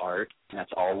just art, and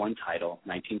that's all one title.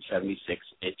 1976.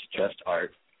 It's just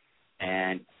art.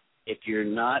 And if you're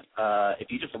not,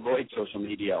 if you just avoid social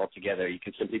media altogether, you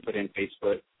can simply put in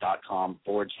facebook.com/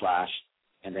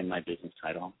 and then my business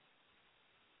title.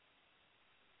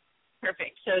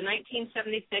 Perfect. So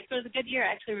 1976 was a good year.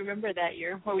 I actually remember that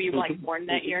year. Or were you like born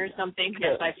that year or something?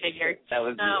 Yes, I figured. That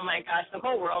was oh my gosh, the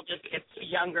whole world just gets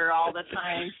younger all the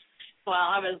time. Well,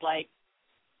 I was like,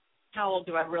 how old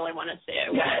do I really want to say I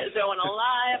was? Do I want to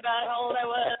lie about how old I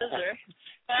was? Or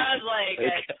I was like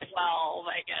at 12,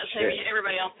 I guess. Sure. Maybe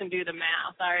everybody else can do the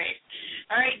math. All right.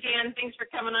 All right, Dan, thanks for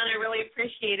coming on. I really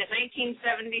appreciate it.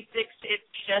 1976,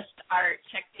 it's just art.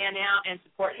 Check Dan out and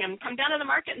support him. Come down to the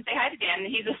market and say hi to Dan.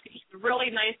 He's a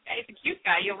really nice guy. He's a cute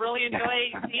guy. You'll really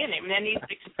enjoy seeing him. And he's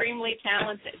extremely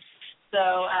talented.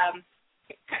 So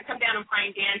come down and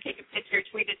find Dan, take a picture,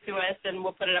 tweet it to us, and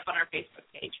we'll put it up on our Facebook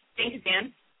page. Thank you,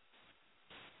 Dan.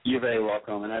 You're very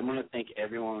welcome, and I want to thank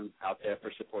everyone out there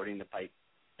for supporting the Pike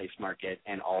Place Market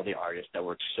and all the artists that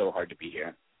worked so hard to be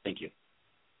here. Thank you.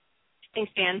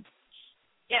 Thanks, Dan.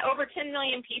 Yeah, over 10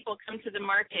 million people come to the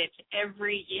market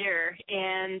every year,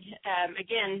 and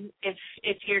again,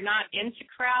 if you're not into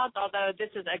crowds, although this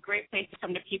is a great place to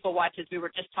come to people watch, as we were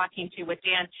just talking to with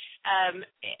Dan,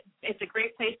 it's a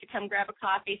great place to come grab a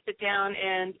coffee, sit down,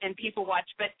 and people watch,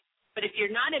 But if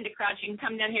you're not into crowds, you can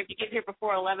come down here. If you get here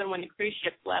before 11 when the cruise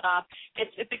ship let off,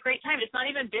 it's a great time. It's not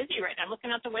even busy right now. I'm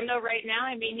looking out the window right now.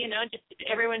 I mean, just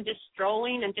everyone just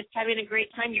strolling and just having a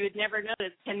great time. You would never know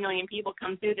that 10 million people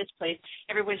come through this place.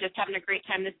 Everyone's just having a great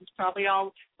time. This is probably a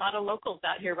lot of locals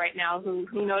out here right now who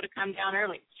know to come down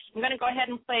early. I'm going to go ahead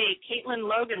and play Caitlin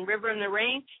Logan, River in the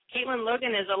Rain. Caitlin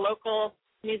Logan is a local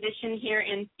musician here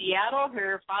in Seattle.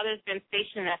 Her father's been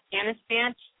stationed in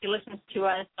Afghanistan. He listens to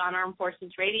us on Armed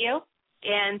Forces Radio.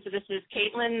 And so this is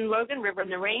Caitlin Logan, River in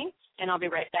the Rain, and I'll be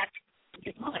right back.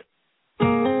 Good morning.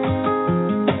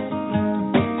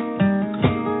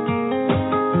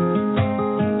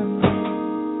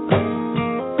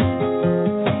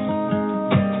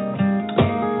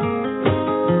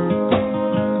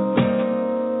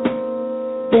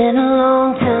 Been a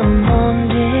long time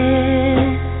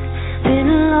wondering, been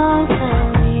a long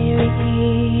time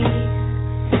weary,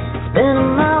 spent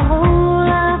my whole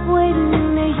life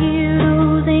waiting to hear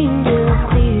those angels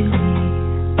clearly.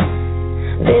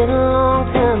 Been a long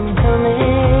time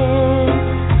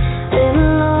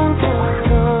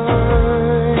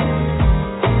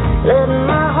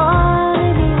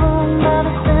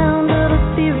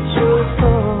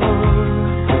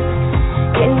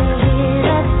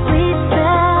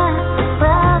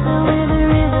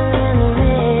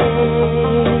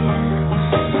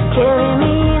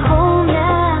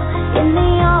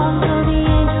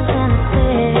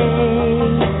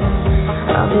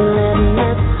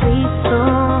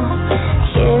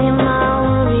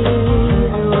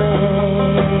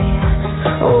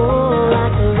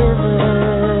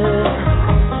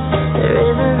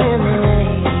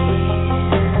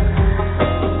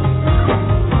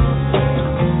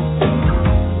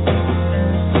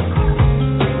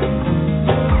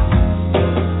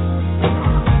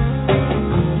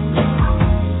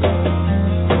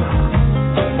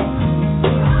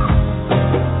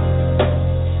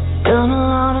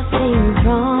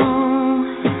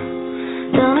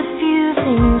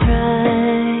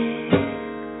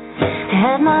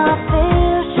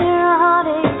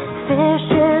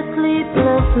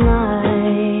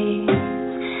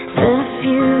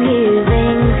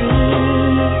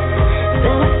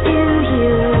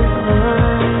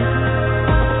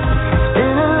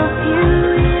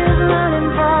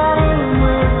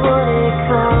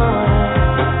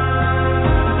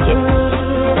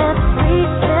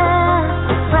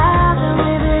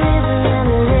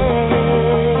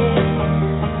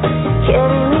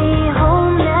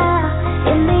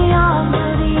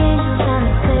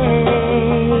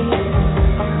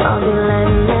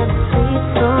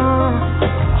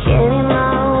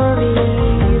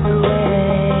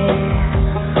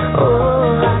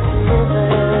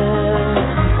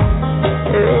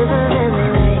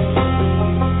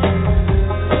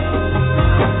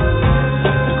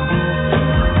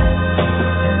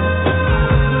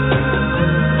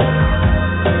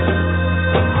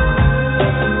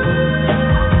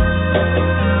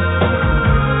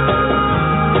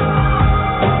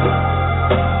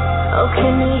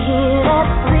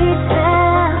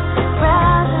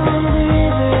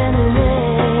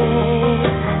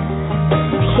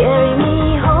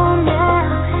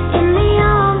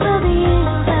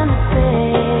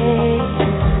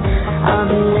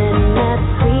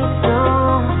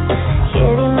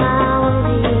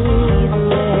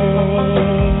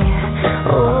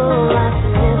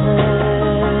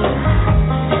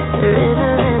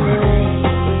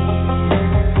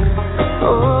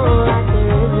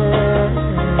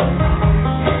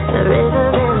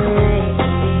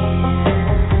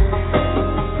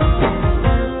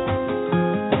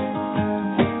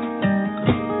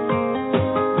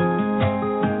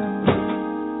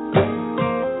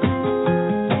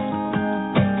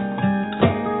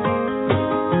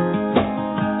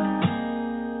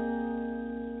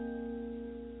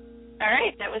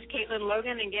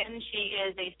Hogan. Again, she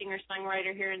is a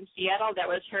singer-songwriter here in Seattle. That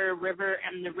was her River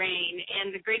and the Rain.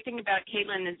 And the great thing about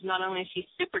Caitlin is not only is she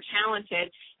super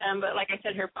talented, but like I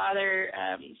said, her father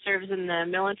serves in the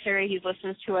military. He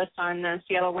listens to us on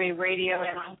Seattle Wave Radio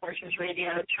and on Forces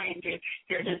Radio, trying to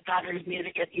hear his daughter's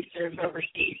music as he serves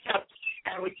overseas.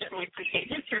 So we certainly appreciate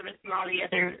his service and all the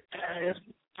other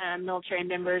military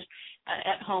members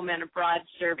at home and abroad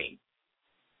serving.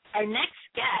 Our next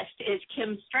guest is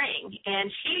Kim Strang, and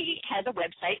she has a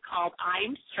website called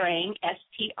I'mStrang,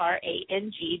 STRANG.com.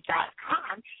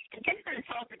 And Kim's going to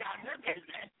tell us about her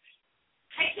business.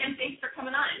 Hi, Kim. Thanks for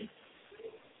coming on.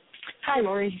 Hi,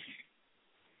 Lori.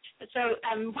 So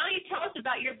why don't you tell us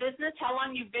about your business, how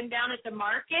long you've been down at the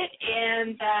market,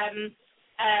 and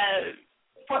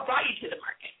what brought you to the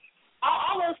market?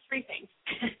 All those three things.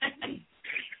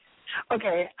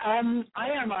 Okay, I am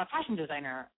a fashion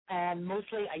designer, and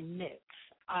mostly I knit.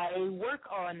 I work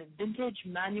on vintage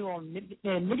manual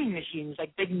knitting machines,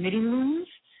 like big knitting looms,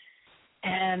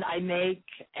 and I make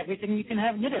everything you can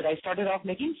have knitted. I started off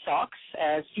making socks,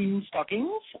 seam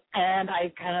stockings, and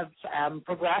I've kind of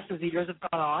progressed as the years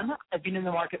have gone on. I've been in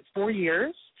the market 4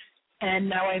 years, and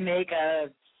now I make a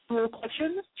full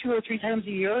collection 2 or 3 times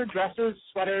a year: dresses,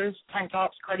 sweaters, tank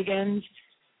tops, cardigans.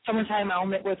 Summertime, I'll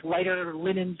knit with lighter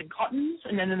linens and cottons,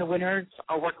 and then in the winters,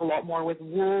 I'll work a lot more with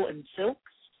wool and silks.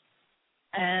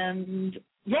 And,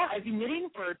 yeah, I've been knitting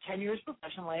for 10 years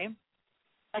professionally.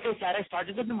 Like I said, I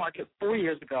started in the market 4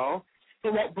 years ago.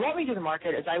 But what brought me to the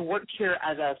market is I worked here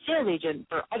as a sales agent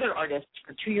for other artists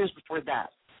for 2 years before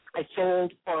that. I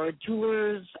sold for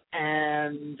jewelers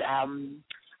and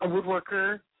a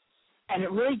woodworker, and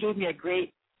it really gave me a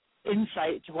great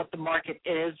insight to what the market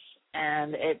is,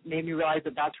 and it made me realize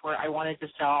that that's where I wanted to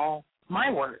sell my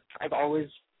work. I've always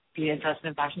been interested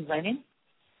in fashion designing.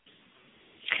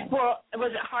 Well,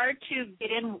 was it hard to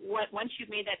get in once you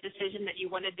made that decision that you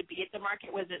wanted to be at the market?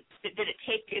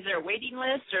 Is there a waiting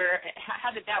list, or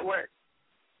how did that work?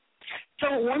 So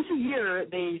once a year,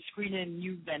 they screen in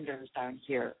new vendors down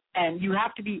here, and you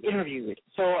have to be interviewed.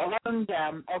 So around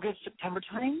August, September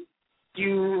time,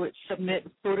 you submit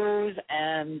photos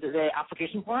and the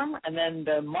application form, and then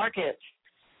the market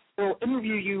will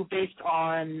interview you based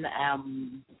on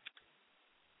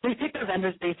they pick their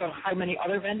vendors based on how many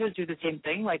other vendors do the same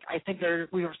thing. Like, I think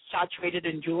we are saturated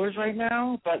in jewelers right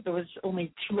now, but there was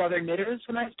only 2 other knitters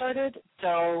when I started.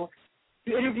 So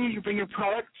you interview, you bring your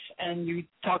products, and you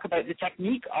talk about the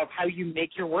technique of how you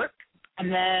make your work. And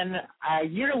then a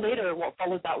year later, what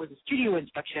followed that was a studio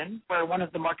inspection, where one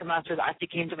of the market masters actually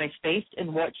came to my space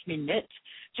and watched me knit,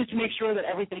 just to make sure that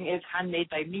everything is handmade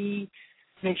by me,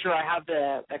 to make sure I have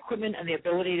the equipment and the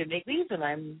ability to make these, and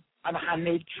I'm a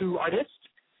handmade true artist.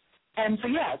 And so,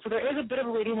 yeah, so there is a bit of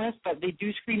a waiting list, but they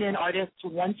do screen in artists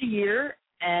once a year,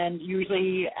 and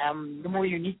usually the more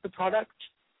unique the product,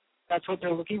 that's what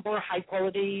they're looking for: high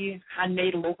quality,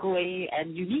 handmade locally,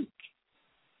 and unique.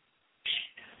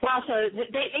 Wow, so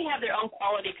they have their own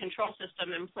quality control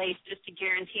system in place just to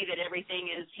guarantee that everything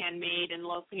is handmade and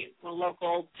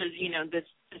local to,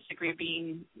 this degree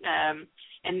being,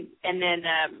 and then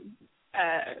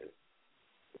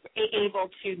able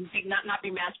to not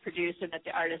be mass produced, and that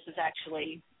the artist is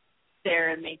actually there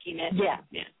and making it. Yeah.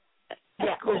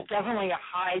 That's cool. There's definitely a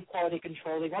high quality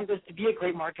control. They want this to be a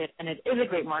great market, and it is a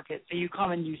great market. So you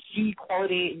come and you see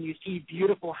quality and you see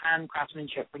beautiful hand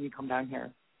craftsmanship when you come down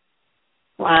here.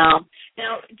 Wow.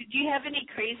 Now, do you have any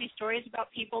crazy stories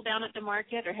about people down at the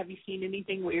market, or have you seen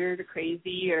anything weird or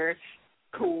crazy or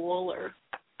cool, or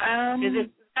is it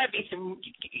gotta be some?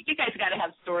 You guys got to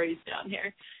have stories down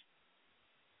here.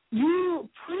 You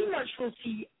pretty much will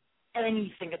see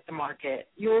anything at the market.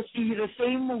 You'll see the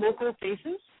same local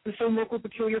faces, the same local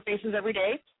peculiar faces every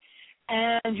day,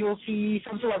 and you'll see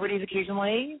some celebrities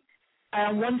occasionally.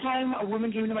 One time, a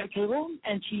woman came to my table,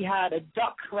 and she had a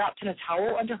duck wrapped in a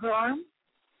towel under her arm.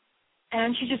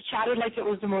 And she just chatted like it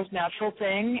was the most natural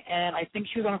thing, and I think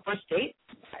she was on a first date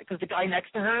because the guy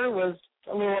next to her was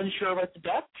a little unsure about the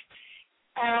duck.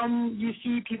 You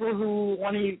see people who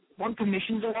want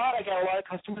commissions a lot. I get a lot of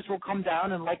customers who will come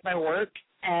down and like my work,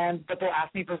 but they'll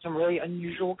ask me for some really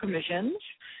unusual commissions.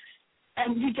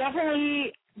 And you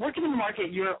definitely, working in the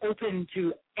market, you're open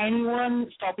to anyone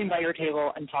stopping by your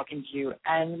table and talking to you.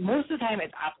 And most of the time,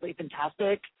 it's absolutely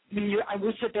fantastic. I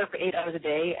will sit there for 8 hours a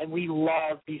day, and we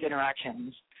love these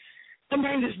interactions.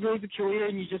 Sometimes it's really peculiar,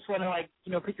 and you just want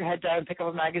to, put your head down, pick up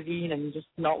a magazine, and just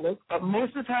not look. But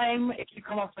most of the time, if you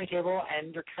come up to my table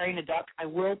and you're carrying a duck, I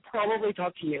will probably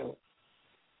talk to you.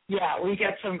 Yeah, we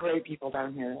get some great people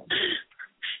down here.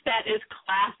 That is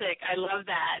classic. I love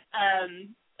that.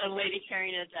 a lady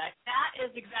carrying a duck. That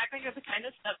is exactly the kind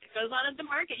of stuff that goes on at the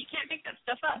market. You can't make that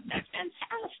stuff up. That's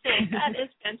fantastic. That is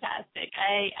fantastic.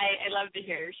 I love to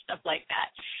hear stuff like that.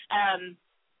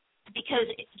 Because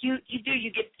you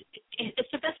get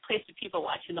it's the best place that people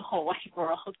watch in the whole wide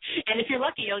world. And if you're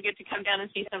lucky, you'll get to come down and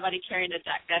see somebody carrying a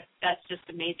duck. That's just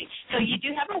amazing. So you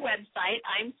do have a website,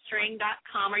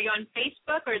 imstraying.com. Are you on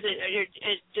Facebook, or is it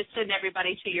just send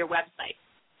everybody to your website?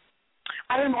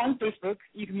 I am on Facebook.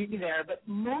 You can meet me there, but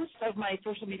most of my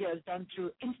social media is done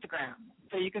through Instagram.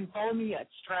 So you can follow me at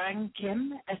Strang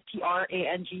Kim,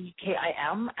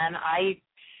 STRANGKIM, and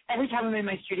every time I'm in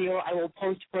my studio, I will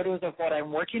post photos of what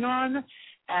I'm working on,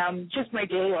 just my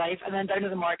daily life, and then down to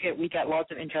the market, we get lots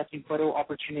of interesting photo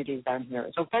opportunities down here.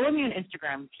 So follow me on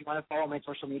Instagram if you want to follow my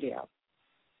social media.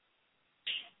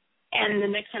 And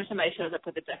the next time somebody shows up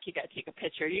with a duck, you got to take a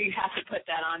picture. You have to put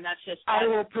that on. I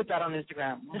will put that on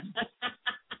Instagram.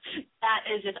 That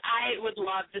is just, I would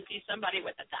love to see somebody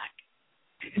with a duck.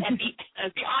 That'd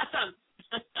be awesome.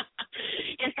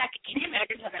 In fact, can you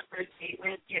imagine how that first date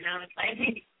went? You know, it's like,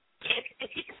 if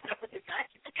you just put up with a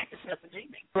duck, the guy just doesn't do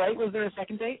anything. Right? Was there a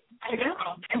second date? I know.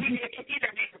 I mean, it's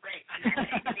either make or break on that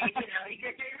date. You know,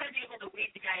 you're going to be able to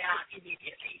weed the guy out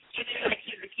immediately. Either like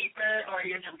he's a keeper or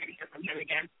you're never going to hear from him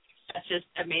again. That's just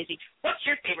amazing. What's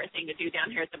your favorite thing to do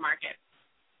down here at the market?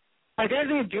 My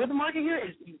favorite thing to do at the market here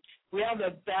is eat. We have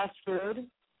the best food.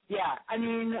 Yeah, I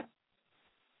mean,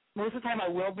 most of the time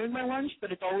I will bring my lunch, but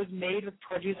it's always made with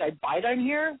produce I buy down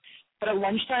here. But at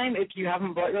lunchtime, if you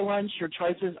haven't brought your lunch, your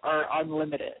choices are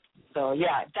unlimited. So,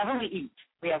 yeah, definitely eat.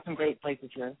 We have some great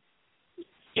places here.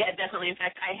 Yeah, definitely. In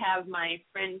fact, I have my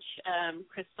French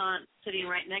croissant sitting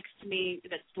right next to me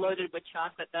that's loaded with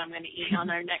chocolate that I'm going to eat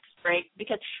on our next break.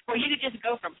 Because, well, you could just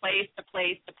go from place to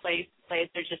place to place to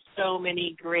place. There's just so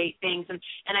many great things. And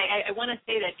I want to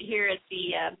say that here at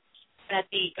the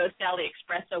Ghost Alley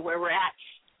Espresso where we're at,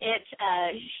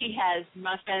 she has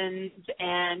muffins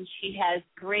and she has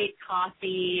great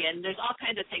coffee and there's all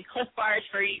kinds of things. Cliff bars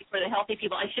for the healthy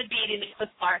people. I should be eating the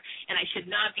Cliff bar and I should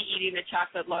not be eating the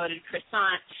chocolate loaded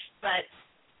croissant, but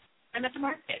I'm at the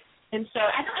market, and so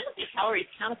I don't think calories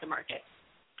count at the market.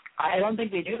 I don't think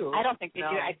they do. I don't think they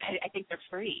do. I think they're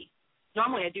free.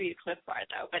 Normally I do eat a Cliff bar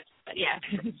though, but yeah,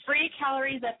 free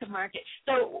calories at the market.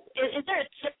 So is there a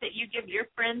tip that you give your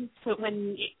friends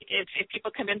if people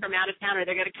come in from out of town or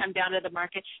they're going to come down to the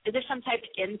market? Is there some type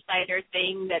of insider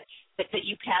thing that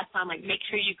you pass on, like make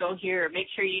sure you go here or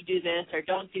make sure you do this or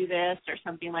don't do this or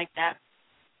something like that?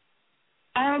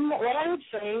 What I would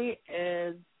say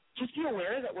is just be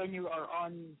aware that when you are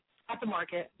at the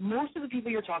market, most of the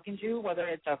people you're talking to, whether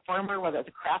it's a farmer, whether it's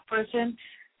a craft person,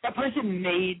 that person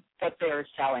made what they're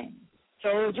selling.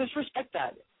 So just respect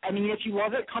that. I mean, if you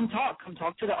love it, come talk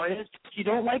to the artist. If you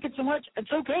don't like it so much,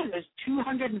 it's okay. There's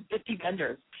 250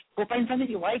 vendors. Go find something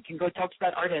you like and go talk to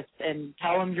that artist and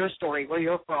tell them your story, where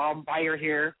you're from, why you're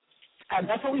here.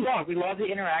 That's what we love. We love the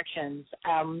interactions.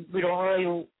 We don't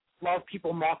really love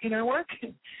people mocking our work.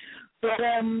 But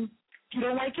if you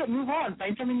don't like it, move on.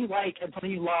 Find something you like and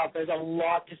something you love. There's a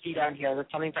lot to see down here.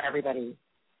 There's something for everybody.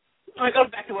 Well, it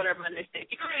goes back to what our mothers say.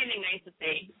 If you don't have anything nice to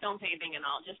say, don't say anything at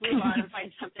all. Just move on and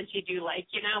find something you do like.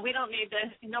 You know,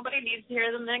 nobody needs to hear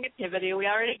the negativity. We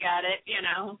already got it, you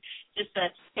know. Just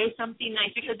say something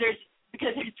nice because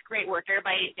it's great work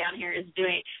everybody down here is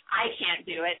doing. I can't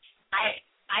do it.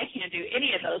 I can't do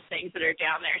any of those things that are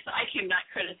down there, so I cannot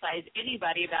criticize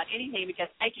anybody about anything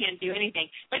because I can't do anything.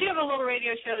 But I do have a little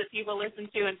radio show that people listen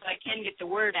to, and so I can get the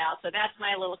word out, so that's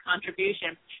my little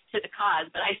contribution to the cause,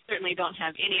 but I certainly don't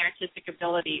have any artistic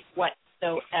ability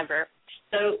whatsoever.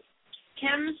 So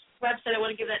Kim's website, I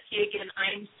want to give that to you again,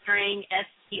 imstrang,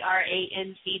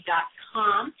 STRANG.com,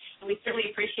 and we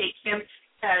certainly appreciate Kim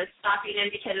stopping in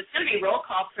because it's going to be roll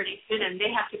call pretty soon, and they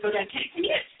have to go down. Can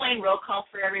you explain roll call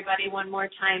for everybody one more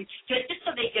time, just so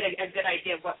they get a good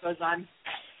idea of what goes on?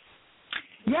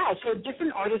 Yeah, so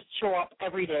different artists show up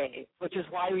every day, which is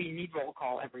why we need roll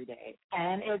call every day.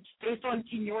 And it's based on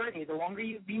seniority. The longer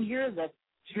you've been here, the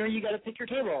sooner you got to pick your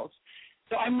tables.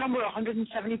 So I'm number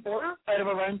 174 out of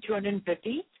around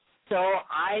 250. So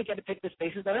I get to pick the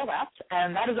spaces that are left,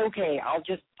 and that is okay.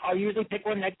 I'll usually pick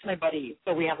one next to my buddy,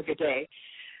 so we have a good day.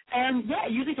 And, yeah,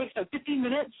 it usually takes about 15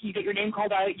 minutes. You get your name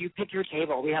called out. You pick your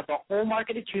table. We have the whole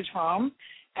market to choose from.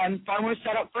 And farmers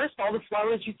set up first. All the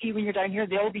flowers you see when you're down here,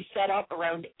 they'll be set up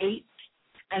around 8,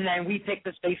 and then we pick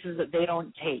the spaces that they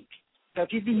don't take. So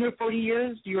if you've been here 40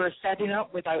 years, you are setting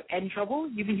up without any trouble.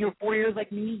 You've been here 4 years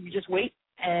like me. You just wait,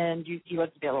 and you see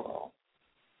what's available.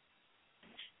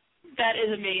 That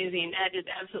is amazing. That is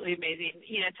absolutely amazing.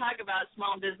 You know, talk about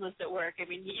small business at work. I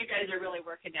mean, you guys are really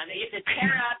working down there. You have to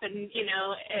tear up, and you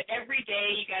know, every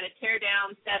day you got to tear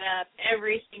down, set up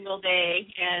every single day,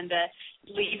 and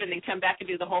leave, and then come back and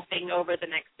do the whole thing over the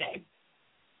next day.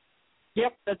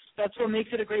 Yep, that's what makes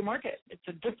it a great market. It's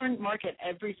a different market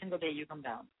every single day you come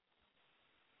down.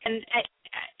 And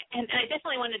I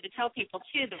definitely wanted to tell people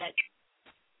too that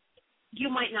you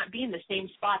might not be in the same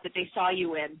spot that they saw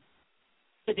you in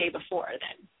the day before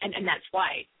then, and that's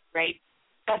why, right?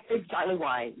 That's exactly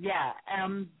why. Yeah.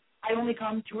 I only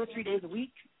come 2 or 3 days a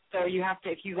week, so you have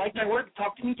to, if you like my work,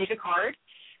 talk to me, take a card,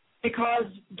 because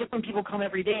different people come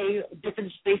every day,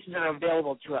 different spaces are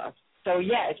available to us. So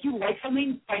yeah, if you like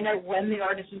something, find out when the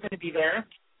artist is going to be there,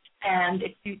 and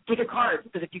if you take a card,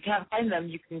 because if you can't find them,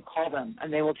 you can call them,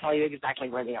 and they will tell you exactly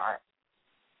where they are.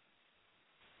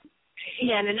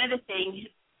 Yeah, and another thing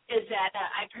is that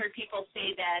I've heard people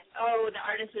say that, oh, the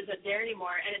artist isn't there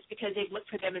anymore, and it's because they've looked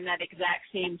for them in that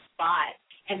exact same spot,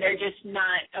 and they're just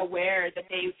not aware that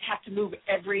they have to move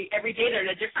every day. They're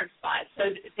in a different spot,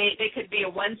 so they could be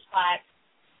in one spot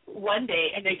one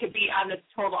day, and they could be on the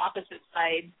total opposite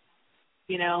side,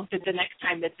 you know, the next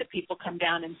time that the people come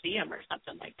down and see them or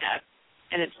something like that.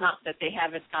 And it's not that they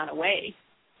haven't gone away.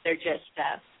 They're just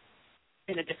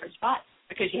in a different spot,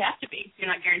 because you have to be.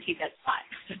 You're not guaranteed that spot.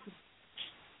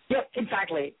 Yep,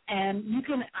 exactly. And you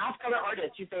can ask other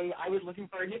artists. You say, I was looking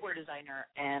for a knitwear designer,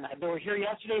 and they were here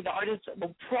yesterday. The artist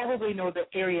will probably know the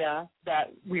area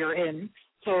that we are in.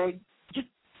 So just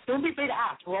don't be afraid to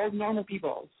ask. We're all normal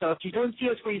people. So if you don't see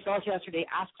us where you saw us yesterday,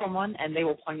 ask someone, and they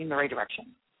will point you in the right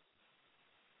direction.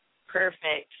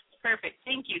 Perfect.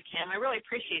 Thank you, Kim. I really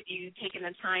appreciate you taking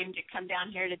the time to come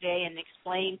down here today and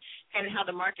explain kind of how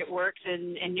the market works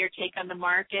and your take on the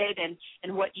market and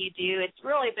what you do. It's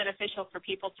really beneficial for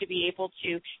people to be able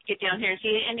to get down here and see.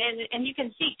 And you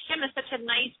can see Kim is such a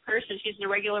nice person. She's a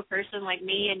regular person like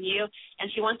me and you,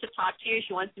 and she wants to talk to you.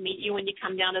 She wants to meet you when you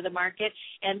come down to the market.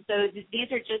 And so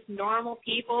these are just normal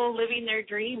people living their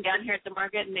dream down here at the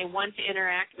market, and they want to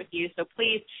interact with you. So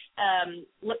please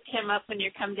look Kim up when you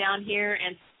come down here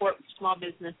and support small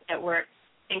business at work.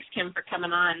 Thanks, Kim, for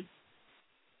coming on.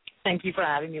 Thank you for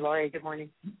having me, Laurie. Good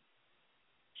morning.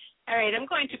 All right, I'm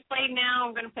going to play now.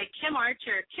 I'm going to play Kim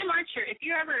Archer. Kim Archer, if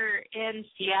you're ever in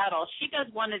Seattle, she does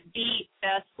one of the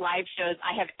best live shows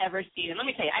I have ever seen. And let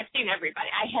me tell you, I've seen everybody.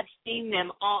 I have seen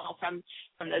them all from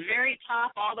the very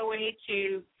top all the way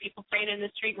to people praying in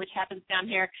the street, which happens down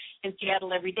here in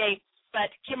Seattle every day.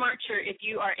 But Kim Archer, if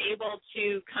you are able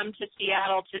to come to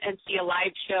Seattle and see a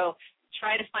live show,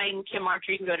 try to find Kim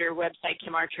Archer. You can go to her website,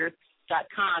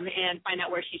 kimarcher.com, and find out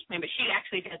where she's playing. But she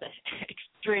actually does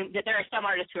there are some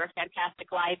artists who are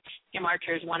fantastic live. Kim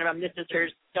Archer is one of them. This is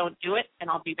hers, Don't Do It, and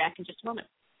I'll be back in just a moment.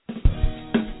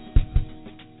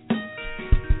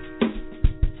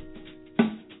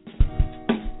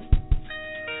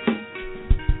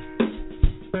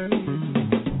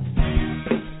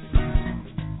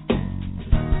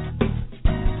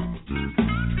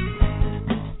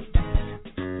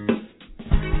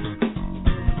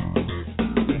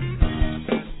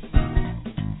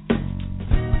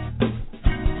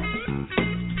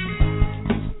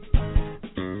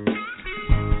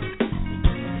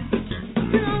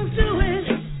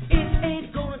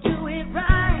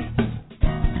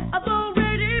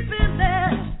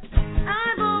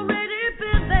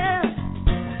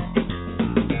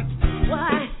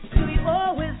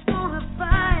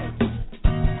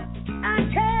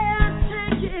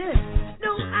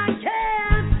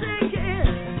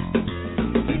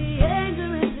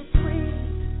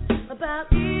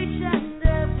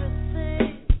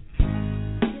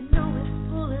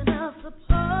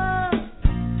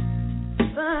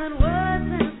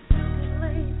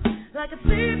 Like a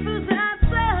thief who's at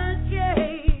the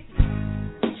gate,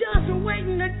 just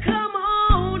waiting to come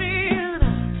on in.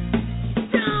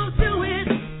 Don't do it,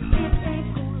 it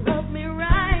ain't gonna love me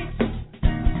right.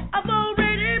 I've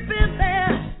already been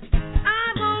there,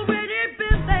 I've already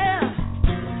been there.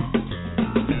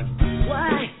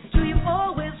 Why do you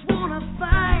always wanna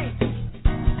fight?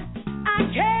 I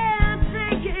can't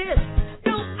take it,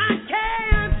 no, I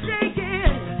can't take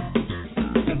it.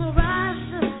 From the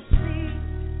rise that I see,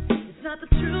 not the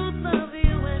truth of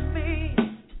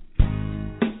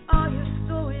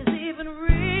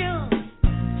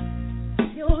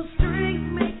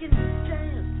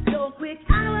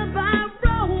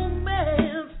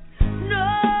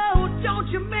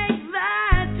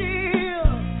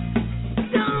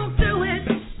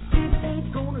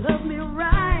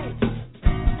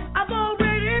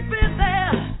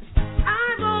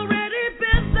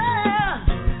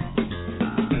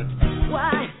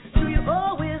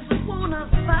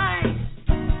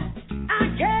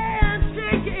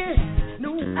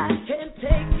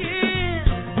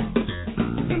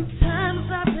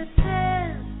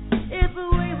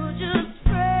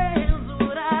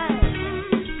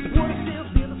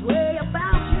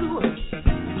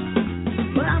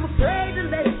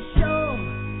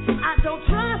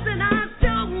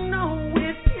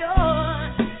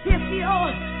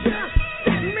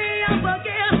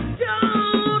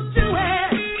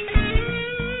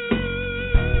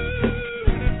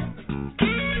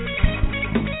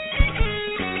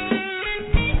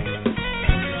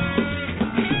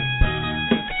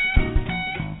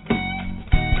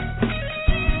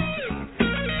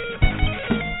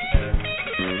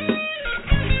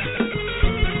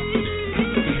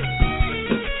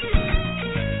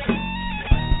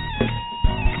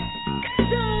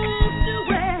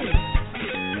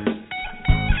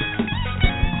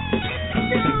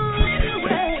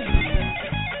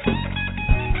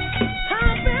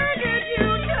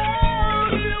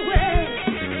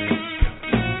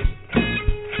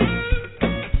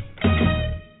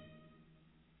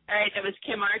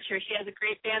Archer. She has a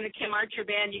great band, the Kim Archer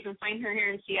Band. You can find her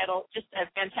here in Seattle. Just a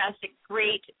fantastic,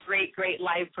 great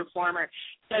live performer.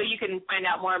 So you can find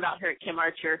out more about her at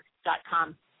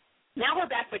kimarcher.com. Now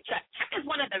we're back with Chuck. Chuck is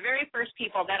one of the very first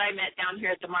people that I met down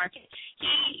here at the market.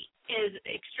 He is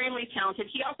extremely talented.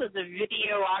 He also is a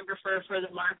videographer for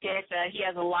the market. He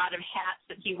has a lot of hats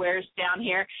that he wears down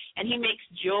here, and he makes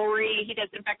jewelry. He does.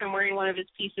 In fact, I'm wearing one of his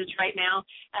pieces right now.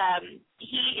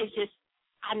 He is just,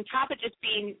 on top of just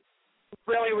being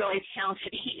really, really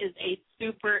talented, he is a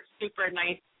super, super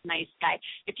nice guy.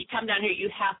 If you come down here,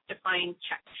 you have to find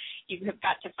Chuck. You have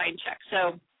got to find Chuck.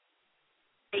 So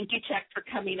thank you, Chuck, for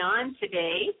coming on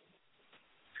today.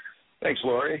 Thanks,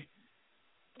 Lori.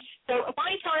 So why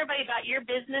don't you tell everybody about your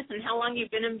business and how long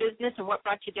you've been in business and what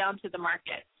brought you down to the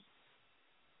market?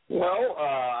 Well,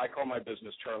 I call my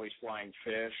business Charlie's Flying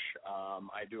Fish.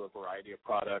 I do a variety of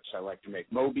products. I like to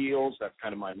make mobiles. That's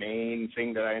kind of my main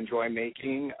thing that I enjoy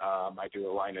making. I do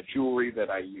a line of jewelry that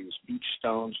I use beach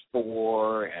stones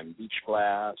for and beach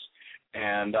glass.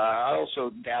 And I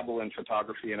also dabble in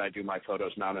photography, and I do my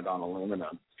photos mounted on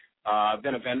aluminum. I've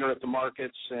been a vendor at the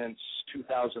market since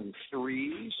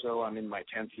 2003, so I'm in my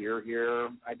 10th year here.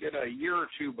 I did a year or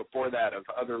two before that of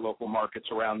other local markets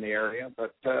around the area,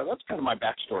 but that's kind of my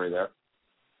backstory there.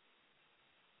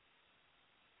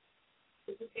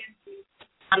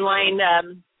 Online,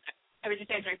 I was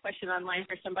just answering a question online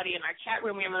for somebody in our chat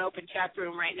room. We have an open chat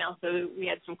room right now, so we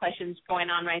had some questions going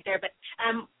on right there. But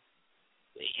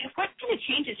what kind of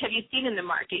changes have you seen in the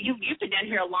market? You've been down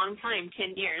here a long time,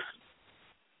 10 years.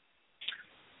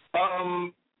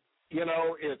 You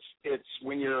know, it's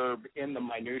when you're in the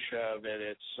minutia of it,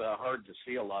 it's hard to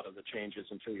see a lot of the changes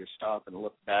until you stop and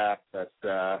look back. But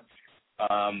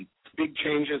big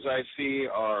changes I see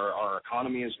are our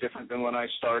economy is different than when I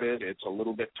started. It's a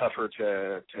little bit tougher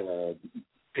to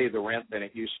pay the rent than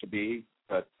it used to be.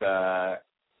 But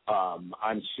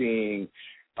I'm seeing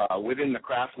within the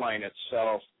craft line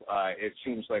itself, it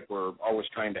seems like we're always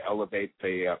trying to elevate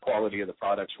the quality of the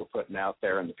products we're putting out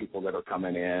there and the people that are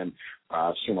coming in.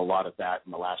 I've seen a lot of that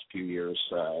in the last few years,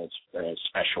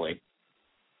 especially.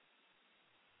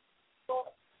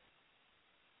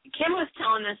 Kim was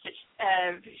telling us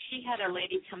that she had a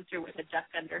lady come through with a duck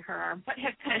under her arm.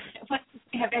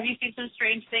 Have you seen some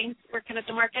strange things working at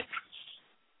the market?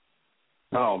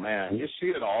 Oh, man, you see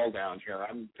it all down here.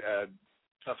 I'm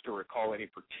tough to recall any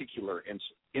particular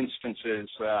instances,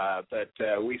 but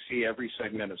we see every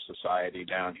segment of society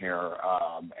down here,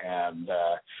 and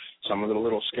some of it a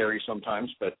little scary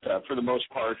sometimes, but for the most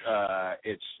part,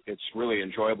 it's really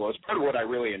enjoyable. It's part of what I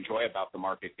really enjoy about the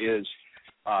market is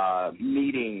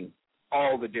meeting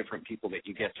all the different people that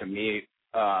you get to meet.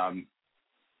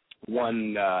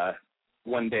 One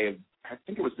day, I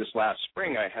think it was this last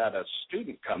spring, I had a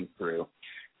student come through,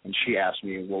 and she asked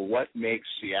me, well, what makes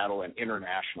Seattle an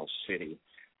international city?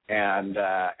 And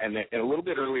a little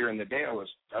bit earlier in the day, I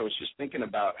was just thinking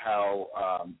about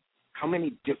how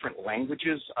many different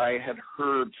languages I had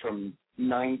heard from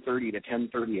 9:30 to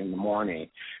 10:30 in the morning.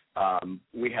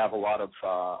 We have a lot of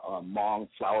Hmong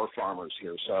flower farmers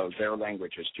here, so their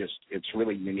language is it's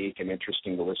really unique and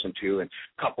interesting to listen to. And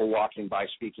a couple walking by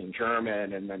speaking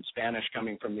German, and then Spanish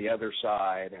coming from the other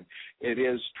side. And it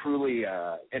is truly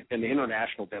an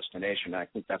international destination. I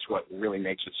think that's what really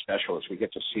makes it special is we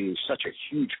get to see such a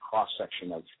huge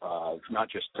cross-section of not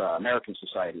just American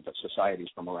society, but societies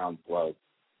from around the globe.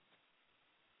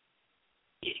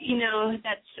 You know,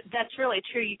 that's really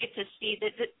true. You get to see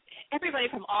that everybody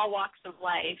from all walks of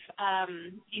life.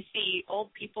 You see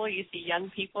old people, you see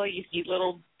young people, you see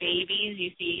little babies,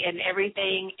 you see and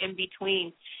everything in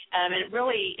between. It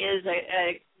really is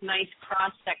a nice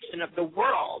cross-section of the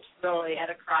world, really, at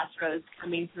a crossroads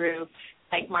coming through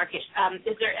Pike Market.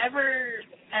 Is there ever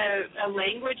a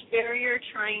language barrier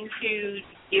trying to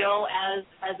deal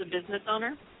as a business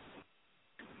owner?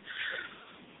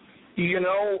 You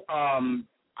know,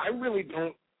 I really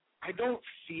don't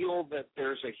feel that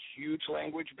there's a huge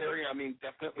language barrier. I mean,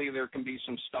 definitely there can be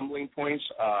some stumbling points.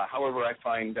 However, I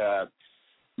find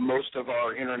most of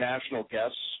our international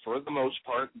guests, for the most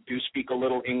part, do speak a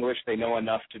little English. They know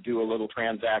enough to do a little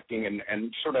transacting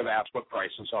and sort of ask what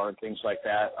prices are and things like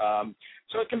that.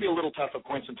 So it can be a little tough at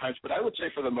points and times, but I would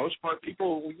say for the most part,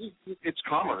 it's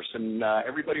commerce, and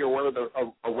everybody around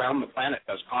the planet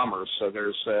does commerce. So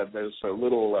there's a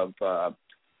little of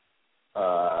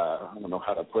I don't know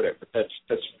how to put it, but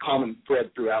that's common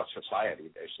thread throughout society,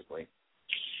 basically.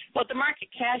 Well, the market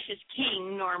cash is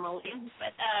king normally,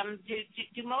 but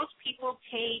do most people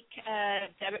take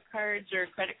debit cards or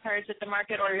credit cards at the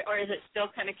market, or is it still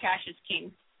kind of cash is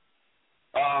king?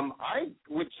 I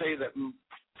would say that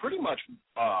pretty much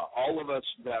all of us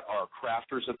that are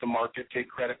crafters at the market take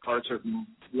credit cards. There's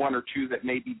one or two that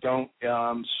maybe don't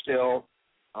still.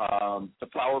 The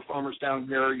flower farmers down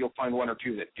here, you'll find one or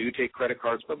two that do take credit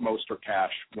cards, but most are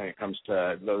cash when it comes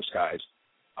to those guys.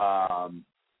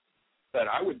 But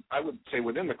I would say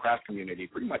within the craft community,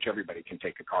 pretty much everybody can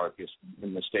take a card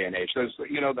in this day and age. There's,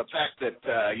 the fact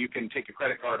that you can take a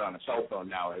credit card on a cell phone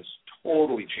now has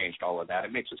totally changed all of that.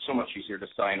 It makes it so much easier to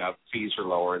sign up. Fees are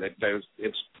lower.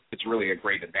 It's really a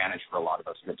great advantage for a lot of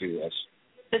us to do this.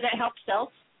 Does that help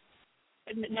sales?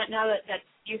 Now that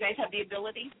you guys have the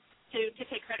ability to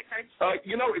take credit cards?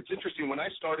 It's interesting. When I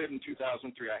started in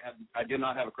 2003, I did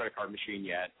not have a credit card machine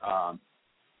yet.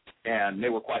 And they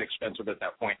were quite expensive at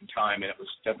that point in time, and it was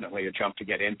definitely a jump to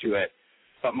get into it.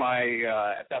 But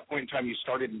at that point in time, you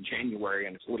started in January,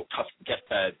 and it's a little tough to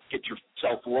get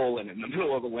yourself rolling in the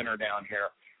middle of the winter down here.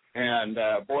 And,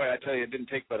 boy, I tell you, it didn't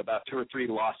take but about 2 or 3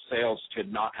 lost sales to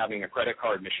not having a credit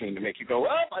card machine to make you go,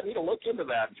 I need to look into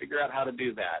that and figure out how to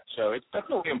do that. So it's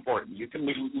definitely important. You can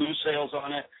lose sales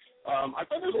on it. I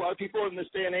find there's a lot of people in this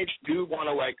day and age do want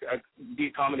to be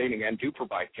accommodating and do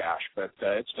provide cash, but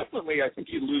it's definitely, I think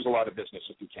you lose a lot of business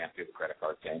if you can't do the credit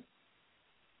card thing.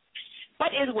 What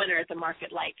is winter at the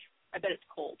market like? I bet it's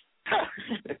cold.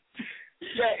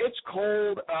 Yeah, it's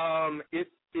cold.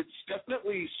 It's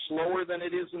definitely slower than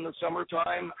it is in the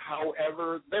summertime.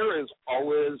 However, there is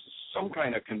always some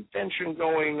kind of convention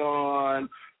going on.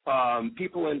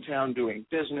 People in town doing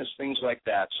business, things like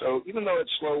that. So even though it's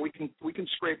slow, we can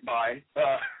scrape by,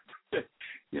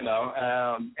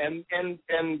 and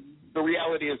the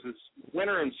reality is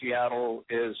winter in Seattle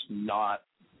is not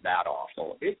that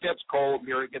awful. It gets cold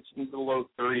here. It gets into the low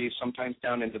 30s, sometimes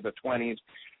down into the 20s.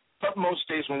 But most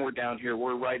days when we're down here,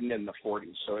 we're riding in the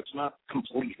 40s, so it's not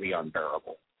completely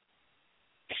unbearable.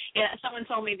 Yeah, someone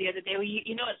told me the other day, well,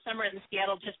 you know it's summer in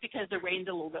Seattle just because the rain's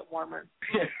a little bit warmer.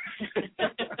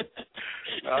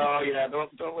 Oh, yeah,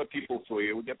 don't let people fool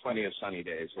you. We get plenty of sunny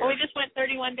days. Well, we just went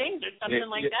 31 days or something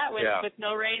like that with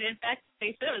no rain. In fact,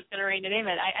 they said it was going to rain today,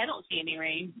 but I don't see any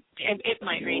rain. It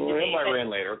might rain today. It might rain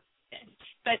later.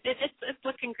 But it's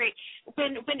looking great.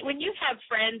 When you have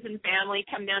friends and family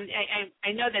come down,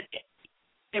 I know that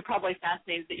they're probably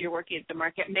fascinated that you're working at the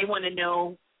market, and they want to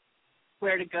know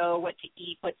where to go, what to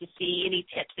eat, what to see, any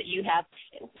tips that you have.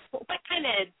 What kind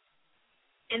of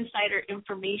insider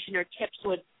information or tips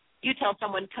would you tell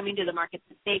someone coming to the market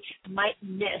that they might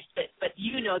miss, but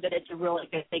you know that it's a really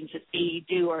good thing to see,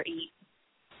 do, or eat?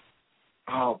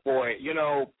 Oh, boy,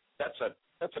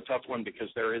 that's a tough one because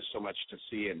there is so much to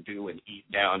see and do and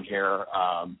eat down here.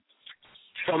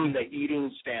 From the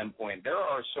eating standpoint, there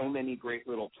are so many great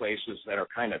little places that are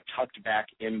kind of tucked back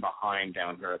in behind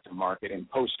down here at the market. In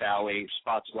Post Alley,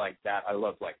 spots like that. I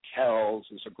love, Kells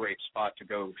is a great spot to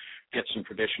go get some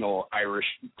traditional Irish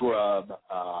grub.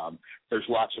 There's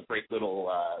lots of great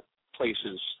little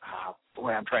places.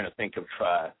 I'm trying to think of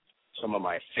some of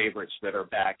my favorites that are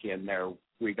back in there.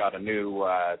 We got a new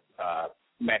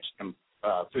Mexican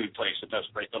food place that does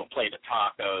a great little plate of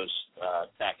tacos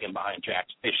back in behind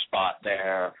Jack's Fish Spot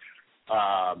there.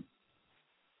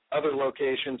 Other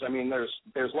locations,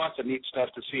 there's lots of neat stuff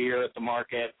to see here at the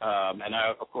market, and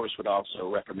I, of course, would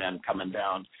also recommend coming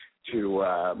down to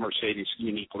Mercedes'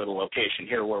 unique little location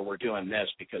here where we're doing this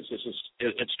because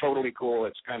it's totally cool.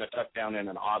 It's kind of tucked down in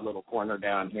an odd little corner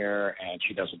down here, and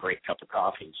she does a great cup of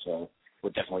coffee, so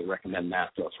would definitely recommend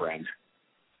that to a friend.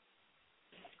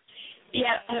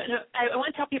 Yeah, I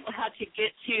want to tell people how to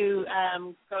get to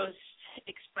Ghost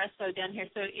Espresso down here.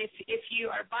 So if you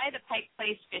are by the Pike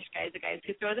Place fish guys, the guys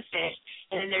who throw the fish,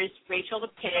 and then there's Rachel the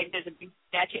pig, there's a big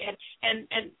statue, and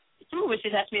someone was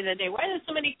just asking me the other day, why are there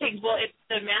so many pigs? Well, it's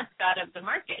the mascot of the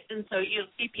market, and so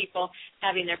you'll see people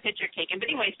having their picture taken.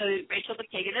 But anyway, so Rachel the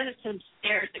pig, and then there's some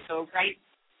stairs that go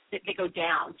they go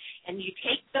down, and you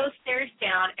take those stairs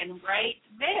down, and right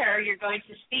there you're going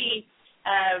to see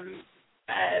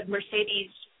Mercedes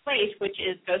Place, which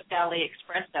is Ghost Alley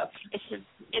Espresso.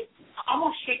 It's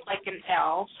almost shaped like an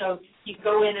L, so you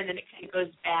go in and then it kind of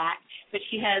goes back. But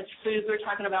she has food. We were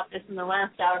talking about this in the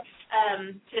last hour.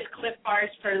 Just Cliff Bars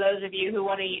for those of you who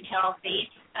want to eat healthy.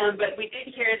 But we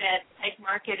did hear that Pike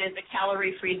Market is a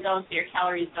calorie-free zone, so your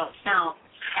calories don't count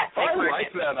at Pike Market. I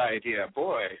like that idea,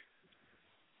 boy.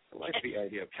 I like the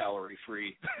idea of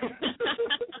calorie-free.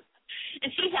 And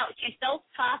she sells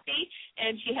coffee,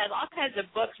 and she has all kinds of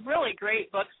books, really great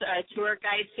books, tour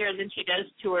guides here, and then she does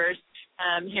tours.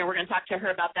 Here, we're going to talk to her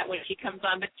about that when she comes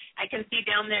on. But I can see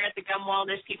down there at the gum wall,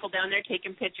 there's people down there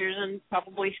taking pictures and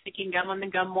probably sticking gum on the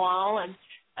gum wall. And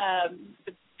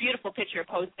the beautiful picture of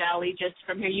Post Alley just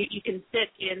from here. You can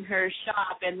sit in her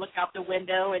shop and look out the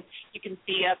window, and you can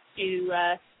see up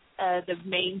to the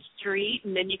main street,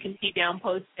 and then you can see down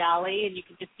Post Alley, and you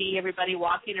can just see everybody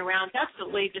walking around. It's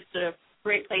absolutely just a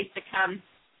great place to come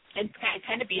and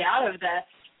kind of be out of the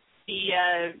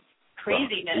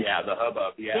craziness. Yeah, the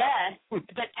hubbub. Yeah,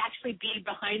 but actually be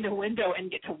behind the window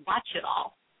and get to watch it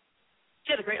all.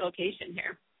 It's a great location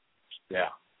here. Yeah.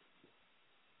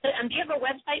 Do you have a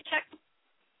website, Chuck?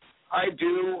 I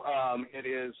do. It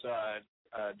is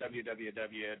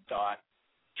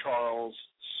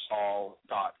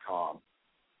www.charlessaul.com.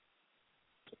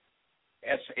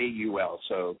 SAUL.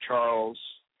 So Charles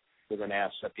with an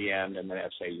S at the end and then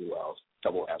SAUL,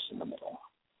 double S in the middle.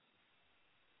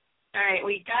 All right,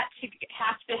 we have to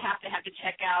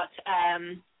check out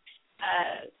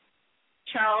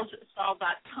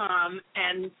charlessaul.com,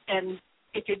 and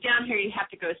if you're down here, you have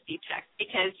to go see Chuck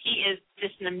because he is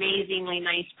just an amazingly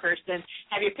nice person.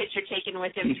 Have your picture taken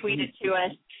with him, tweet it to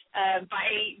us.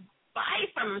 Buy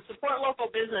from support local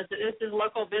business. This is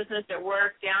local business at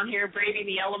work down here, braving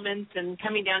the elements and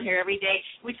coming down here every day.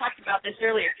 We talked about this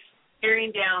earlier.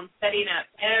 Tearing down, setting up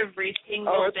every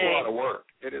single day. Oh, it's a lot of work.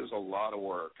 It is a lot of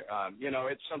work.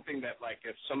 It's something that, like,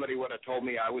 if somebody would have told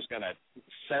me I was going to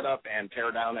set up and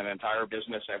tear down an entire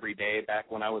business every day back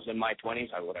when I was in my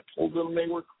 20s, I would have told them they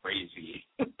were crazy.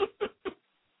 Well,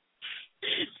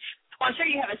 I'm sure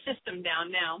you have a system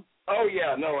down now. Oh,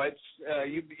 yeah. No, it's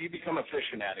you become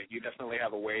efficient at it. You definitely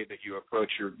have a way that you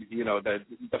approach your,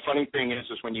 the funny thing is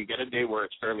when you get a day where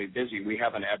it's fairly busy, we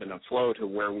have an ebb and a flow to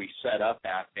where we set up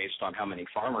at based on how many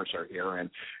farmers are here. And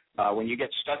when you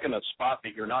get stuck in a spot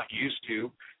that you're not used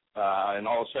to and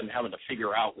all of a sudden having to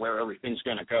figure out where everything's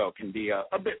going to go can be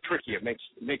a bit tricky. It makes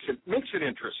it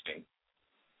interesting.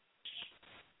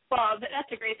 Well, that's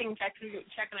a great thing. Chuck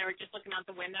and I were just looking out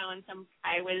the window, and some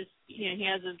guy was, he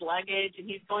has his luggage, and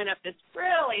he's going up this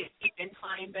really steep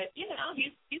incline, but, he's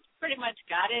pretty much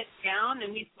got it down,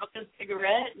 and he's smoking a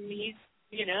cigarette, and he's,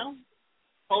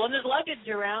 pulling his luggage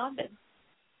around, and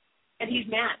he's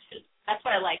matched. That's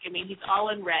what I like. I mean, he's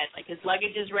all in red. Like, his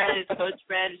luggage is red, his coat's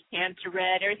red, his pants are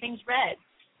red, everything's red.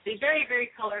 So he's very,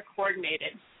 very color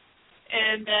coordinated.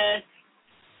 And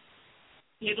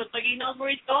he looks like he knows where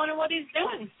he's going and what he's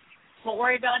doing. Won't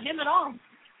worry about him at all.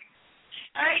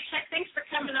 All right, Chuck, thanks for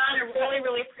coming on. I really,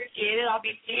 really appreciate it. I'll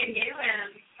be seeing you,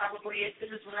 and probably as soon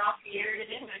as we're off the air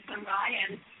today, I'm going to come by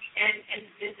and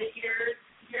visit your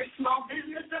small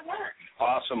business at work.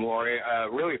 Awesome, Lori.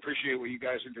 Really appreciate what you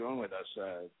guys are doing with us.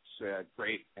 It's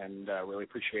great, and really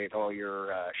appreciate all your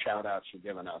shout-outs you've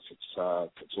given us. It's a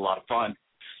lot of fun.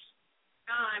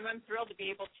 I'm thrilled to be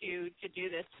able to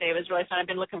do this today. It was really fun. I've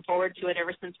been looking forward to it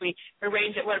ever since we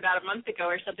arranged it, about a month ago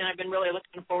or something. I've been really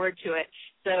looking forward to it.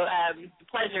 So the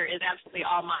pleasure is absolutely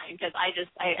all mine because I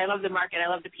love the market.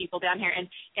 I love the people down here. And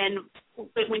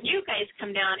when you guys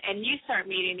come down and you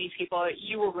start meeting these people,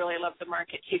 you will really love the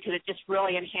market too because it just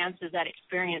really enhances that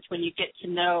experience when you get to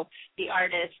know the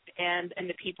artist and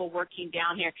the people working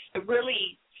down here. It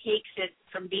really takes it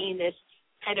from being this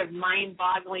kind of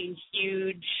mind-boggling,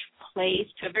 huge place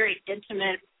to a very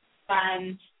intimate,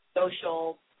 fun,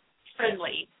 social,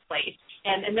 friendly place.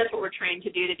 And that's what we're trying to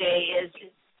do today is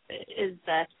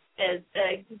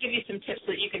give you some tips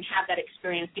so that you can have that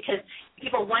experience because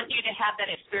people want you to have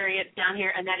that experience down here,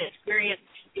 and that experience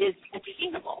is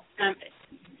attainable.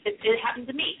 It happened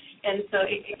to me, and so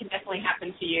it can definitely happen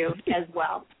to you as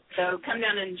well. So come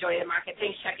down and enjoy the market.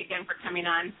 Thanks, Chuck, again for coming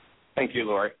on. Thank you,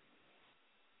 Lori.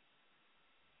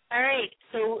 All right,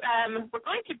 so we're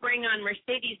going to bring on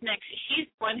Mercedes next.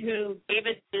 She's the one who gave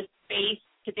us this space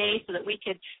today so that we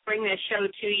could bring this show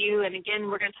to you. And, again,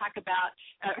 we're going to talk about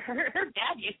her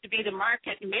dad used to be the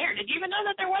market mayor. Did you even know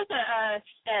that there was a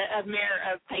mayor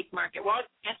of Pike Market? Well,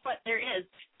 guess what? There is.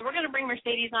 So we're going to bring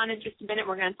Mercedes on in just a minute.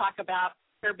 We're going to talk about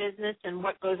her business and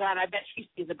what goes on. I bet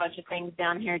she sees a bunch of things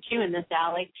down here, too, in this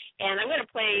alley. And I'm going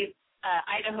to play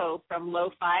Idaho from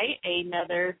Lo-Fi,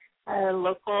 another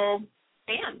local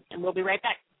band, and we'll be right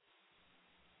back.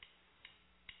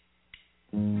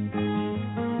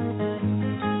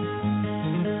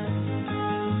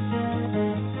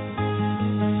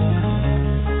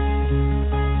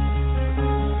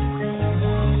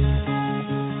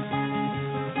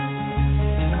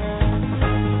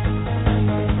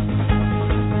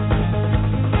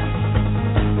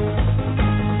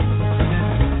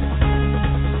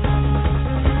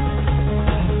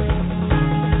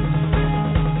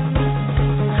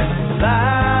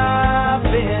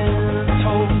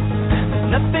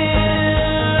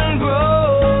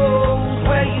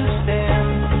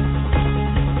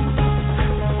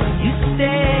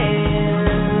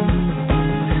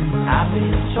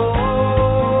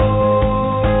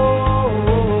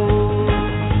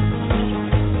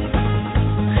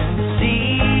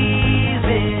 See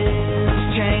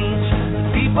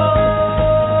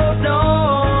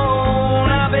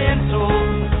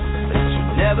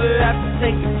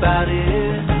think about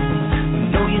it.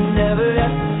 No, you never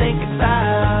have to think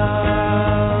about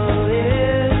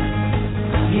it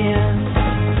again.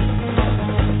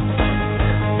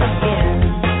 Again.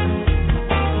 Again.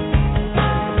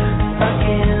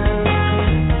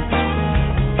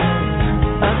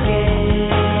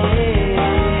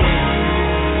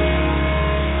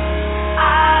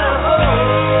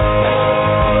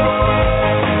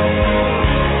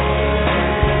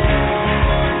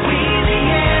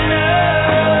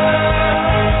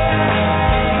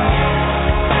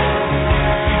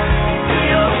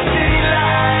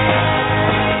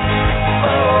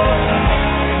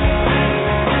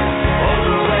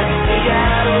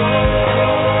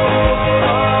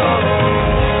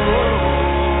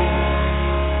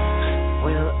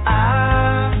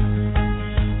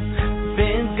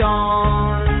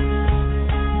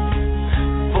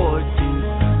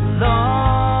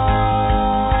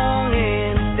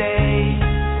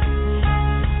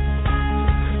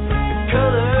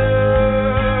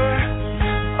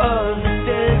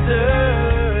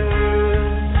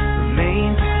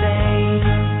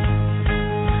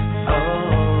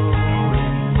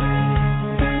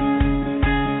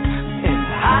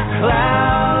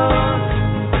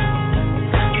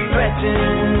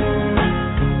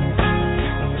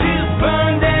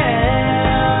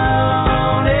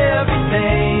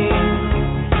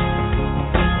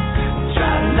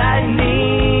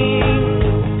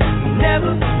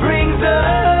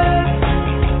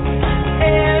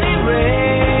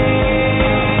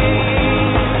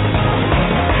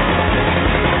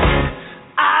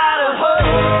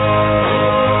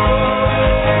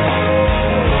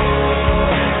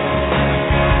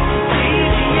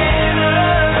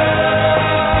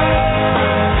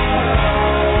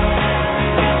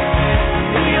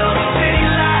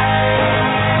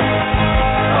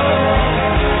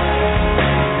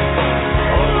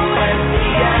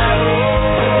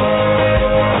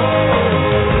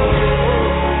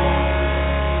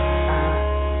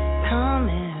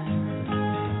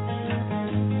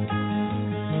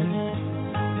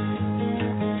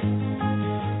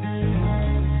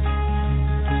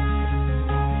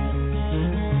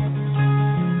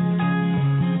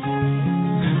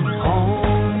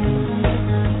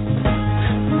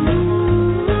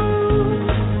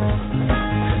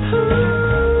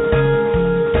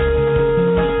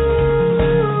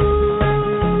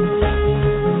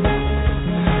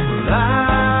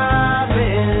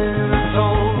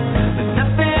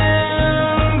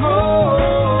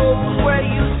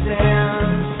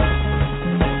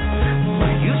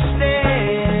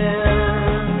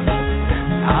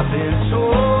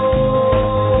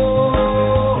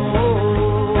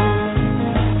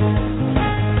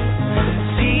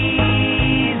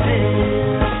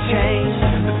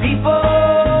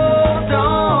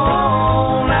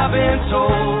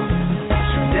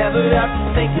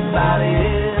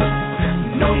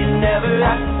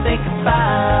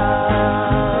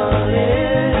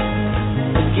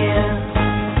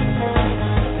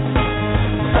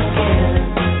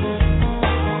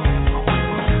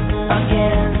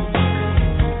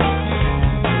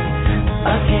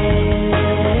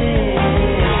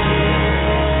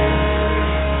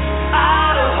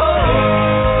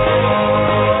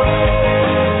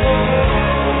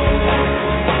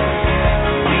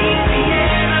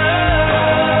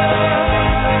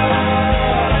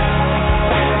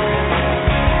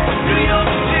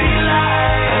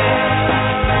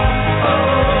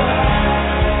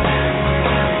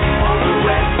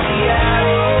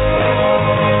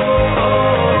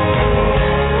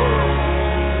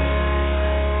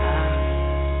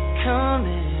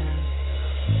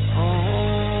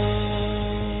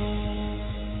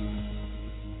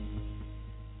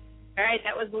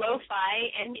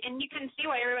 And you can see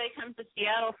why everybody comes to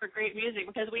Seattle for great music,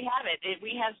 because we have it.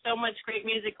 We have so much great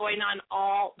music going on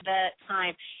all the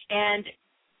time. And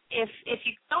if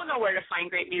you don't know where to find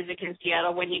great music in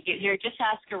Seattle when you get here, just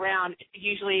ask around.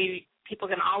 Usually people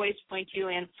can always point you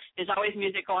in. There's always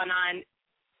music going on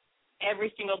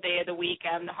every single day of the week.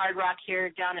 The Hard Rock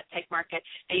here down at Pike Market,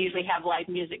 they usually have live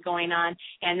music going on,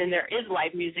 and then there is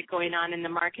live music going on in the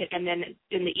market, and then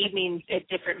in the evenings at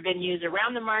different venues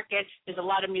around the market. There's a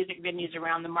lot of music venues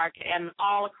around the market and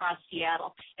all across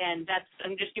Seattle, and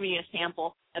I'm just giving you a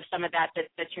sample of some of that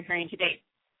you're hearing today.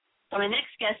 So my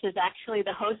next guest is actually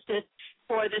the hostess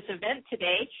for this event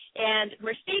today, and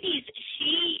Mercedes,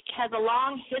 she has a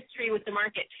long history with the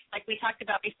market. Like we talked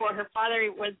about before, her father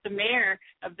was the mayor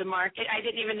of the market. I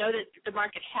didn't even know that the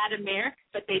market had a mayor,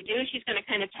 but they do. She's going to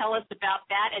kind of tell us about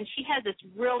that, and she has this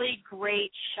really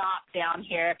great shop down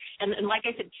here. And like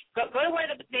I said, go to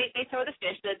where they throw the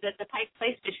fish, the Pike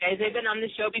Place fish guys. They've been on the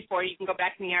show before. You can go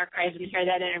back in the archives and hear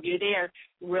that interview. They are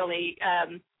really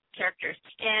characters.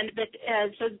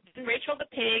 So Rachel the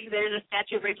Pig, there's a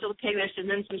statue of Rachel the Pig. There's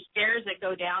then some stairs that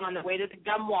go down on the way to the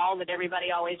gum wall that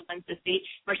everybody always wants to see.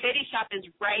 Mercedes' shop is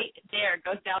right there,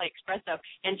 Ghost Alley Espresso,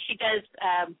 and she does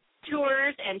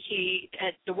tours, and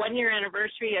it's the 1-year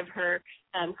anniversary of her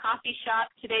coffee shop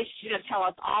today. She's going to tell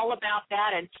us all about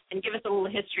that and give us a little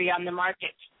history on the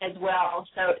market as well.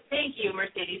 So thank you,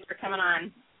 Mercedes, for coming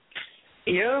on.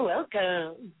 You're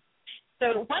welcome.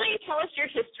 So why don't you tell us your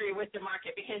history with the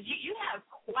market, because you have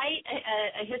quite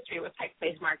a history with Pike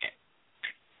Place Market.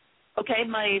 Okay,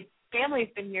 my family's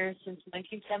been here since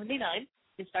 1979.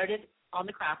 They started on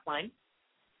the craft line.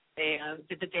 They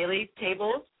did the daily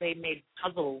tables. They made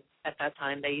puzzles at that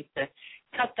time. They used to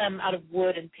cut them out of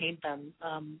wood and paint them.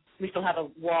 We still have a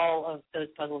wall of those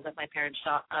puzzles at my parents'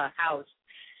 house.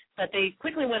 But they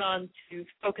quickly went on to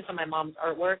focus on my mom's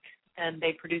artwork, and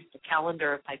they produced a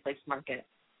calendar of Pike Place Market.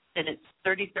 And it's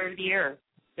 33rd year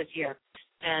this year.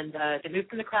 And they moved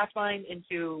from the craft line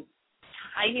into a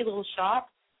tiny little shop,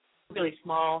 really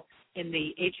small, in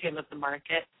the atrium of the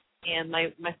market. And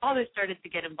my father started to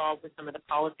get involved with some of the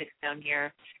politics down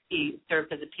here. He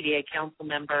served as a PDA council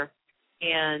member,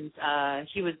 and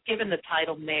he was given the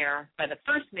title mayor by the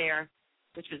first mayor,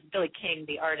 which was Billy King,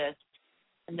 the artist.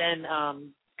 And then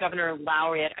Governor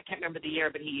Lowry, I can't remember the year,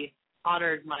 but he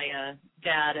honored my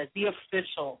dad as the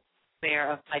official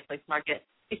mayor of Pike Place Market.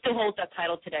 He still holds that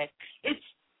title today.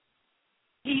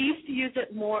 He used to use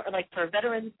it more like for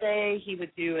Veterans Day. He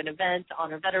would do an event to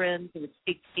honor veterans. He would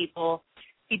speak to people.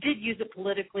 He did use it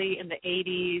politically in the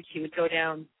 80s. He would go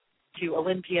down to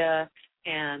Olympia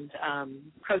and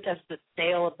protest the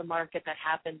sale of the market that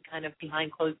happened kind of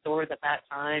behind closed doors at that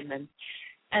time.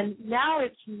 And now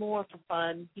it's more for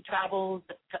fun. He travels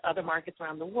to other markets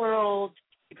around the world.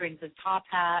 He brings his top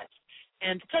hat.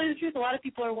 And to tell you the truth, a lot of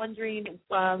people are wondering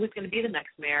who's going to be the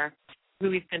next mayor, who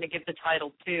he's going to give the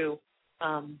title to.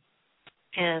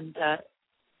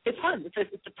 It's fun.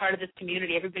 It's a part of this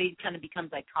community. Everybody kind of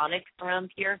becomes iconic around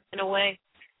here in a way.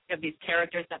 You have these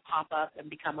characters that pop up and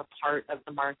become a part of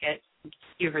the market.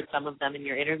 You heard some of them in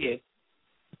your interview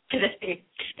today.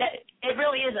 It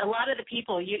really is. A lot of the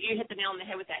people, you hit the nail on the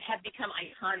head with that, have become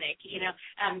iconic.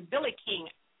 Billy King,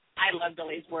 I love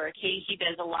Billy's work. He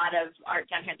does a lot of art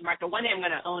down here at the market. One day I'm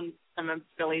going to own some of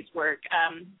Billy's work.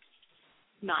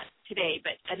 Not today,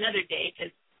 but another day,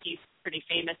 because he's pretty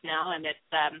famous now, and it's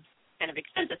kind of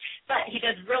expensive. But he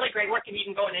does really great work, and you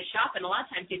can go in his shop, and a lot of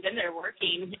times he's in there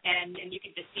working, and you can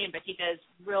just see him, but he does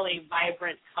really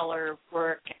vibrant color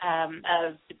work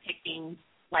of depicting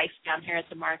life down here at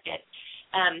the market.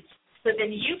 So then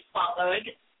you followed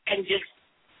and just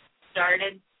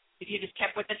started. You just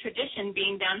kept with the tradition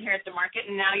being down here at the market,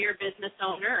 and now you're a business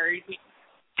owner.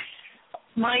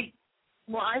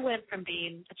 I went from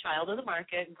being a child of the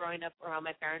market and growing up around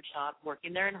my parents' shop,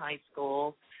 working there in high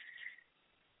school.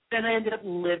 Then I ended up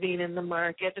living in the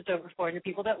market. There's over 400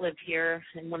 people that live here.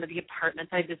 In one of the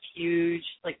apartments, I had this huge,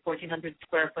 1,400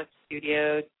 square foot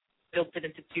studio, built it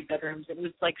into 2 bedrooms. It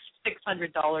was like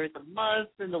 $600 a month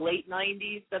in the late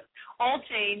 90s. That's all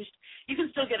changed. You can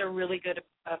still get a really good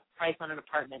price on an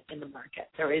apartment in the market.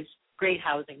 There is great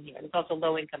housing here. There's also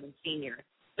low income and senior.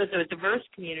 So it's a diverse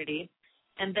community.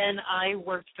 And then I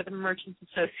worked for the Merchants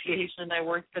Association. I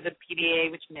worked for the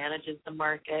PDA, which manages the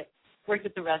market, worked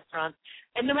at the restaurants.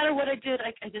 And no matter what I did,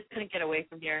 I just couldn't get away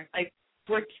from here. I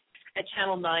worked at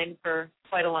Channel 9 for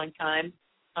quite a long time.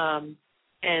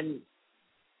 And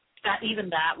even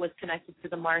that was connected to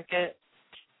the market.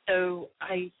 So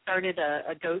I started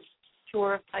a ghost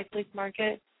tour of Pike Place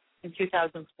Market in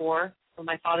 2004, when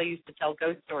my father used to tell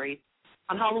ghost stories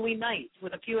on Halloween night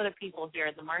with a few other people here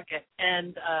at the market.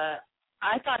 And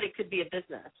I thought it could be a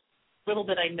business. Little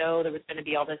did I know there was going to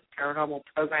be all this paranormal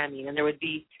programming, and there would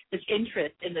be this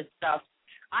interest in this stuff.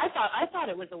 I thought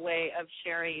it was a way of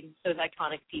sharing those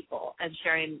iconic people and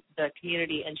sharing the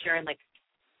community and sharing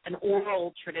an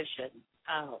oral tradition.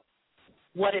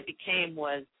 What it became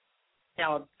was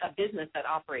now a business that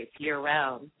operates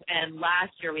year-round. And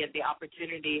last year we had the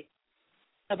opportunity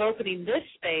of opening this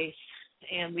space,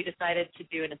 and we decided to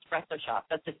do an espresso shop.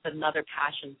 That's just another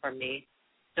passion for me.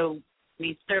 So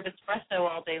we serve espresso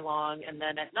all day long, and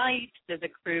then at night there's a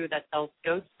crew that tells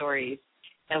ghost stories,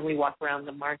 and we walk around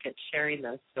the market sharing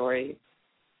those stories.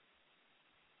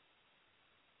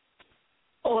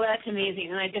 Oh, that's amazing,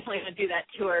 and I definitely want to do that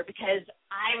tour because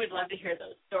I would love to hear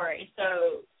those stories.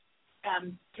 So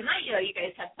tonight, you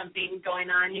guys have something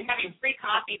going on. You're having free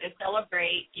coffee to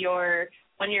celebrate your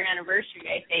 1-year anniversary,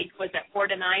 I think. Was that 4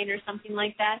 to 9 or something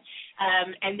like that?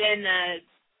 And then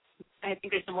I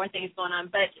think there's some more things going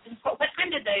on. But what time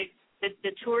did the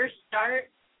the tours start,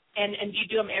 and do you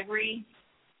do them every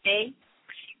day?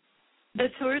 The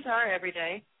tours are every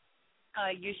day,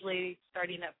 usually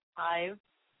starting at 5,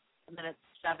 and then at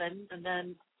 7, and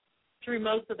then through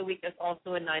most of the week there's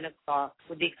also a 9 o'clock,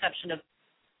 with the exception of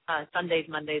Sundays,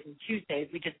 Mondays, and Tuesdays.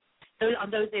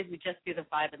 On those days we just do the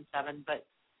 5 and 7, but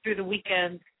through the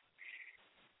weekend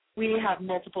we have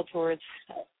multiple tours,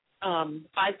 5,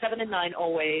 7, and 9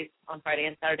 always on Friday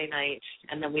and Saturday night,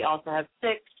 and then we also have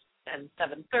 6 and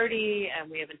 7:30, and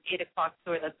we have an 8 o'clock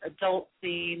tour that's adult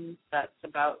themed. That's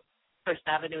about First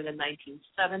Avenue in the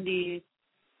 1970s.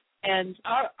 And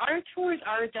our tours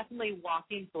are definitely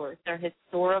walking tours. They're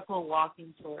historical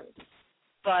walking tours,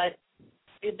 but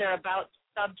they're about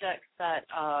subjects that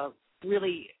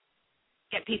really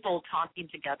get people talking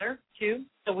together too.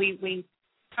 So we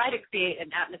try to create an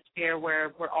atmosphere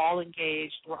where we're all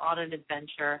engaged, we're on an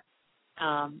adventure,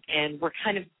 and we're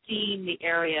kind of seeing the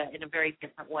area in a very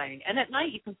different way. And at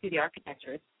night you can see the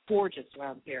architecture. It's gorgeous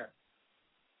around here.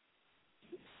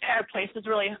 Are places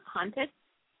really haunted?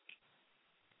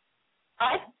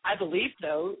 I believe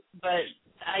so, but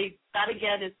that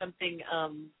again is something,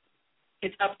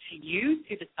 it's up to you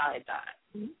to decide that.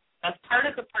 Mm-hmm. That's part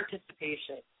of the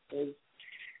participation, is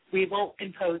we won't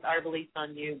impose our beliefs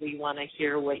on you. We want to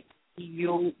hear what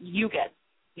you get,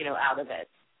 out of it.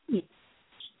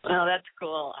 Well, that's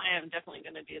cool. I am definitely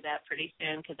going to do that pretty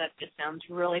soon because that just sounds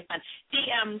really fun.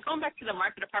 Going back to the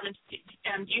market apartments, do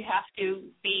you have to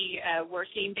be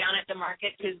working down at the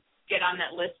market to get on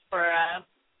that list for a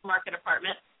market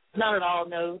apartment? Not at all,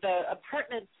 no. The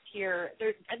apartments here,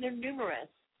 they're numerous.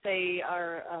 They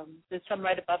are, there's some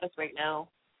right above us right now.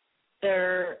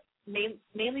 They're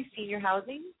mainly senior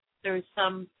housing. There's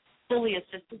some fully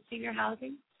assisted senior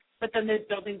housing, but then there's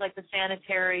buildings like the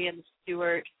Sanitary and the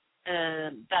Stewart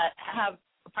that have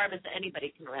apartments that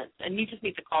anybody can rent. And you just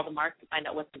need to call the market to find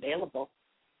out what's available.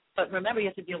 But remember, you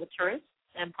have to deal with tourists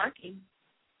and parking.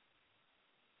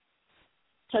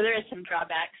 So there is some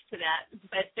drawbacks to that,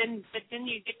 but then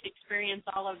you get to experience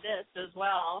all of this as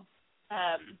well.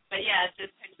 But yeah, it's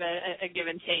just kind of a give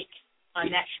and take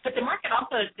on that. But the market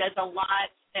also does a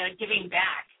lot giving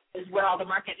back as well. The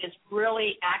market is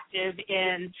really active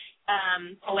in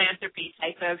philanthropy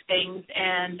type of things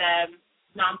and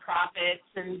nonprofits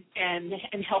and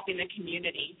helping the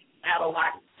community out a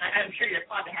lot. I'm sure your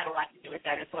father had a lot to do with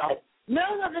that as well.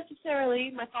 No, not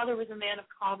necessarily. My father was a man of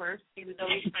commerce. He was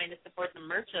always trying to support the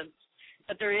merchants.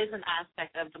 But there is an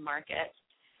aspect of the market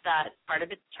that part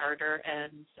of its charter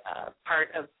and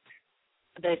part of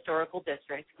the historical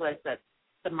district was that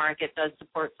the market does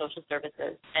support social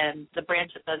services. And the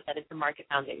branch that does that is the Market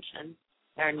Foundation.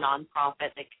 They're a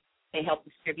nonprofit. They help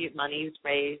distribute monies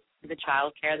raised for the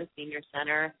child care, the senior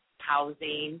center,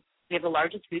 housing. We have the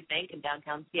largest food bank in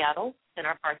downtown Seattle in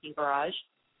our parking garage.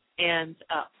 And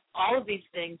all of these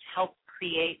things help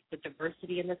create the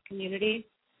diversity in this community.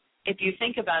 If you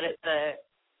think about it,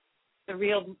 the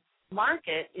real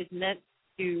market is meant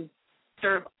to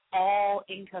serve all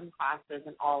income classes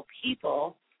and all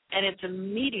people, and it's a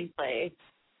meeting place.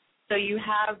 So you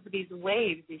have these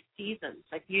waves, these seasons.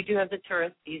 Like you do have the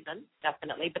tourist season,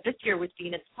 definitely, but this year we're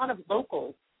seeing a ton of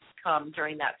locals come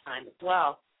during that time as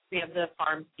well. We have the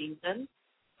farm season.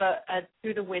 But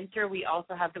through the winter, we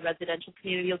also have the residential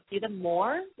community. You'll see them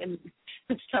more. In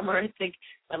the summer, I think,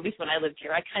 at least when I lived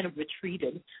here, I kind of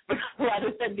retreated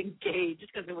rather than engage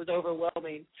because it was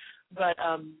overwhelming. But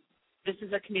this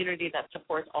is a community that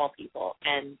supports all people,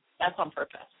 and that's on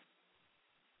purpose.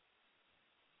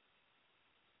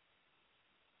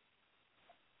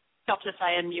 Helps if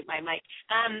I unmute my mic.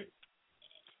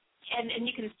 And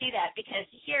you can see that because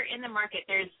here in the market,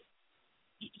 there's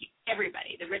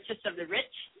everybody. The richest of the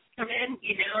rich come in,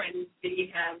 and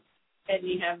then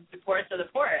you have the poorest of the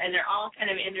poor, and they're all kind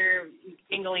of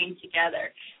intermingling together.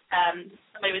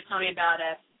 Somebody was telling me about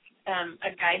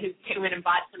a guy who came in and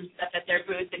bought some stuff at their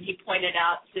booth, and he pointed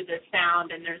out to the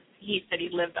sound, and he said he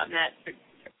lived on that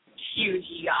huge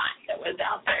yacht that was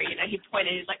out there. He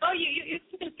pointed, he's like, oh, you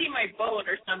can see my boat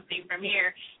or something from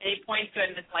here, and he points to it,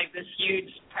 and it's like this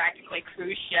huge, practically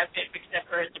cruise ship, except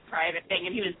for it's a private thing,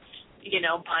 and he was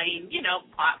buying,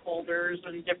 pot holders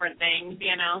and different things,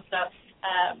 So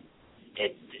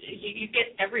you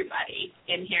get everybody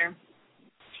in here.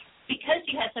 Because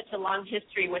you had such a long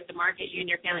history with the market, you and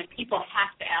your family, people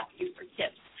have to ask you for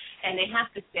tips. And they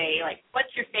have to say, like, what's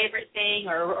your favorite thing?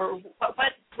 Or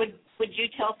what would you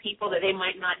tell people that they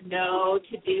might not know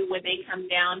to do when they come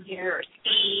down here or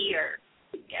ski?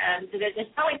 So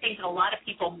there's probably things that a lot of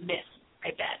people miss,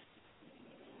 I bet.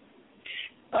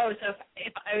 Oh, so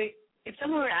if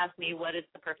someone were to ask me what is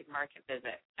the perfect market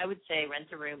visit, I would say rent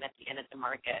a room at the inn at the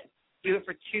market. Do it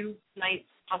for 2 nights,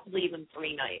 possibly even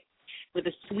 3 nights, with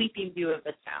a sweeping view of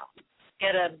the town.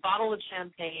 Get a bottle of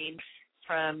champagne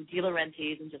from De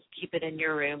Laurentiis and just keep it in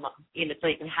your room, so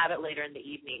you can have it later in the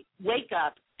evening. Wake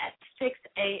up at 6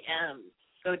 a.m.,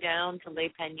 go down to Le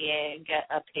Panier and get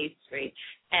a pastry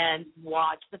and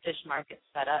watch the fish market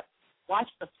set up. Watch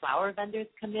the flower vendors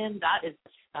come in. That is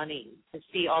stunning to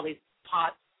see all these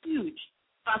pots, huge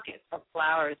buckets of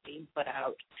flowers being put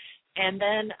out. And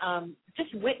then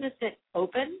just witness it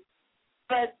open,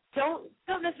 but don't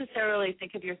necessarily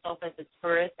think of yourself as a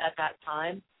tourist at that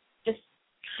time. Just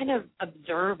kind of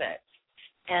observe it,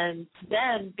 and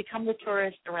then become the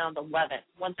tourist around 11.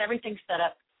 Once everything's set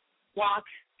up, walk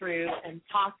through and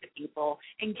talk to people,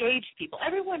 engage people.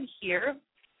 Everyone here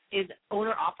is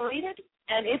owner-operated,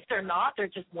 and if they're not, they're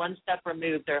just one step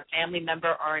removed. They're a family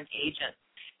member or an agent.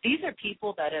 These are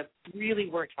people that have really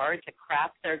worked hard to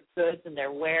craft their goods and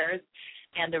their wares,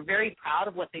 and they're very proud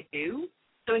of what they do.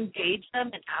 So engage them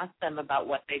and ask them about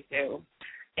what they do.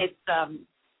 It's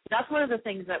that's one of the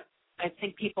things that I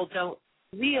think people don't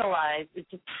realize is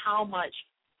just how much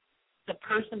the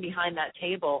person behind that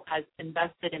table has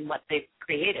invested in what they've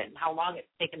created and how long it's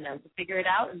taken them to figure it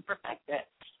out and perfect it,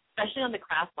 especially on the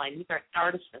craft line. These are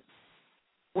artisans,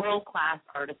 world-class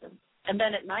artisans. And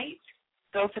then at night,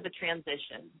 go for the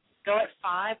transition. Go at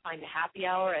 5, find a happy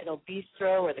hour at El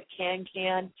Bistro or the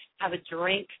Can, have a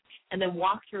drink, and then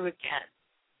walk through again.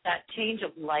 That change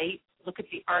of light, look at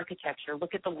the architecture,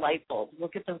 look at the light bulbs,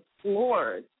 look at the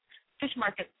floors. Fish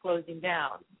market's closing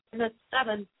down. And at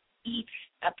 7, eat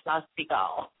at Place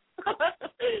Pigalle.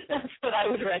 That's what I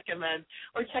would recommend.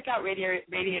 Or check out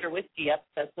Radiator Whiskey.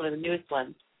 That's one of the newest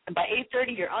ones. And by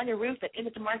 8:30, you're on your roof at Inn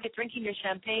at the Market drinking your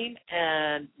champagne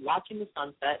and watching the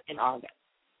sunset in August.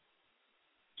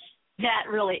 That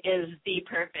really is the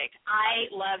perfect. I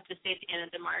love to stay at the Inn at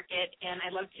the Market, and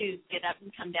I love to get up and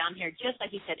come down here, just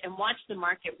like you said, and watch the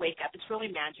market wake up. It's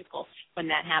really magical when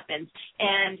that happens.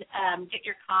 And get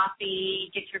your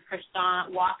coffee, get your croissant,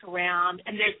 walk around,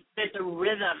 and there's a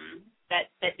rhythm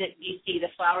that you see. The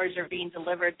flowers are being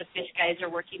delivered. The fish guys are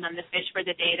working on the fish for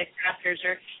the day. The crafters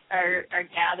are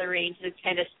gathering to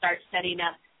kind of start setting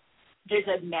up. There's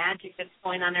a magic that's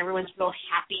going on. Everyone's real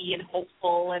happy and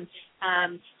hopeful and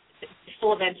full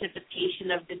of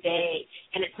anticipation of the day,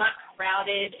 and it's not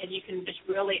crowded, and you can just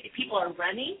really, people are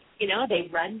running, they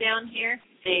run down here,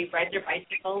 they ride their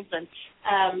bicycles, and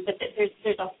but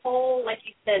there's a whole, like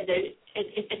you said,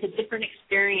 it's a different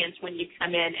experience when you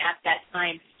come in at that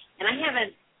time. And I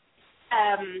haven't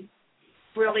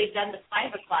really done the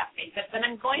 5 o'clock thing, but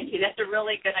I'm going to. That's a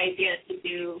really good idea to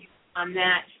do on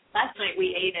that. Last night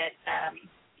we ate at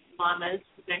Mama's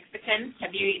Mexican.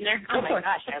 Have you eaten there? Oh, my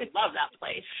gosh, I love that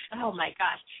place. Oh, my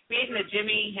gosh. We ate in the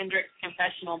Jimi Hendrix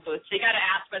confessional booth. So you got to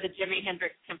ask for the Jimi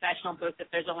Hendrix confessional booth if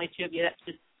there's only 2 of you. That's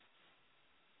just,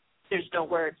 there's no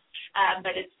words.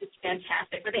 But it's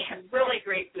fantastic. But they have really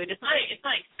great food. It's not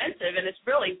expensive, and it's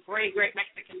really great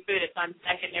Mexican food. It's on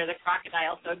 2nd near the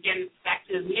Crocodile. So, again, back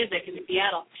to the music in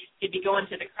Seattle. You'd be going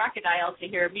to the Crocodile to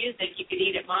hear music. You could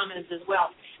eat at Mama's as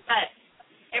well. But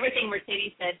everything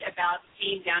Mercedes said about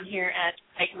being down here at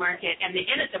Pike Market and the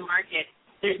Inn at the Market,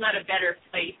 there's not a better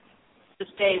place to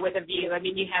stay with a view. I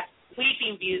mean, you have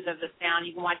sweeping views of the sound.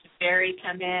 You can watch the ferry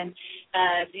come in.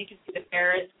 So you can see the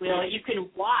Ferris wheel. You can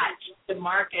watch the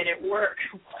market at work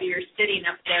while you're sitting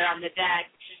up there on the deck.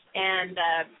 And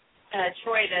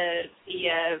Troy,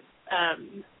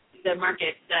 the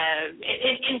market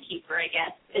innkeeper, I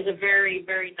guess, is a very,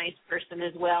 very nice person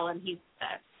as well, and he's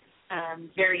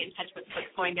very in touch with what's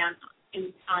going down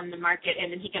on the market,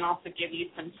 and then he can also give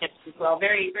you some tips as well.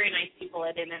 Very, very nice people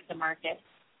at the market.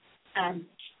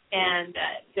 And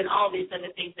then all these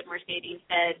other things that Mercedes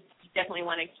said, you definitely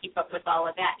want to keep up with all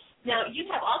of that. Now, you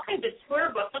have all kinds of tour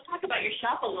books. Let's talk about your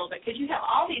shop a little bit, because you have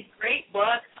all these great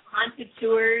books, haunted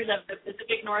tours of the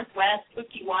Pacific Northwest,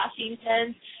 Spooky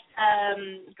Washington,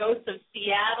 Ghosts of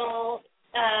Seattle.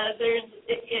 There's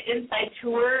an inside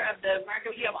tour of the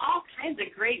market. You have all kinds of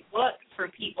great books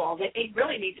for people that they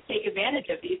really need to take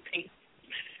advantage of these things.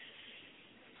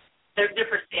 They're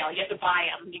for sale. You have to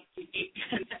buy them.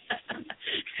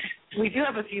 We do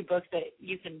have a few books that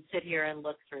you can sit here and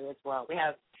look through as well. We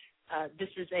have this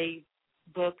is a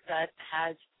book that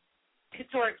has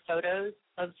historic photos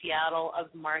of Seattle, of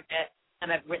the market,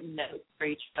 and I've written notes for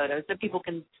each photo so people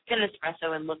can get an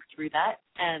espresso and look through that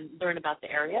and learn about the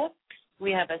area.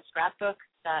 We have a scrapbook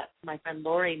that my friend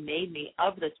Lori made me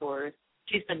of the tours.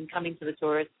 She's been coming to the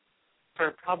tours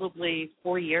for probably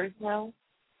 4 years now.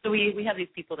 So we have these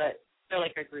people that they're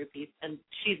like our groupies, and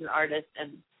she's an artist,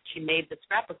 and she made the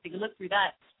scrapbook. So you can look through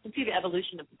that and see the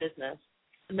evolution of the business.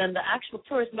 And then the actual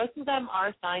tours, most of them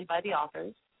are signed by the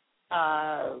authors.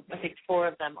 I think 4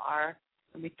 of them are.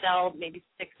 And we sell maybe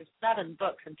 6 or 7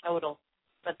 books in total,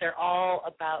 but they're all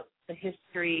about the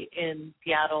history in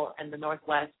Seattle and the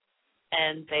Northwest,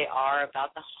 and they are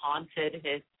about the haunted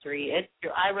history. It's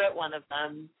true. I wrote one of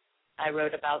them. I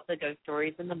wrote about the ghost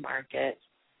stories in the market,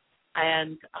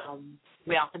 and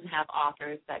we often have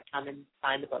authors that come and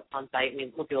sign the books on site.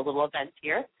 We'll do a little event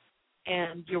here,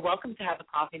 and you're welcome to have a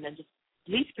coffee and then just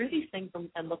leaf through these things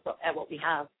and look at what we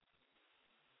have.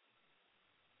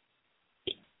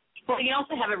 Well, you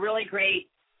also have a really great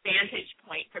vantage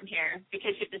point from here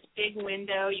because you have this big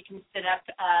window. You can sit up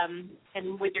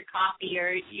and with your coffee,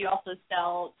 or you also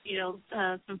sell,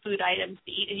 some food items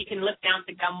to eat, and you can look down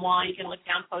the gum wall. You can look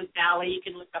down Post Alley. You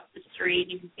can look up the street.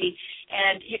 You can see,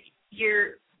 and if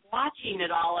you're watching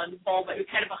it all unfold, but you're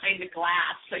kind of behind the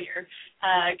glass, so you're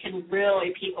can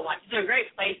really people watch. It's a great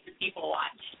place to people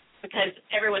watch because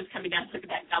everyone's coming down to look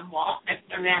at that gum wall. I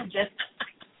can imagine.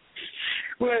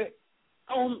 We're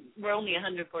only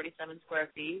 147 square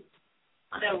feet,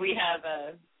 so we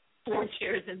have 4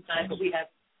 chairs inside, but we have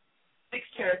 6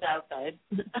 chairs outside,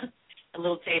 and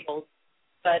little tables.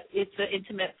 But it's an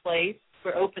intimate place.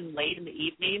 We're open late in the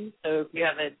evening, so if you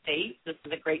have a date, this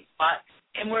is a great spot.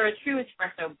 And we're a true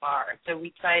espresso bar, so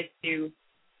we try to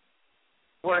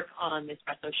work on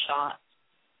espresso shots.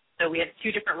 So we have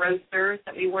 2 different roasters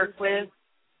that we work with,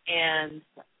 and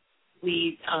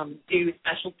we do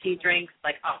specialty drinks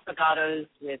like affogatos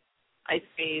with ice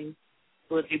cream.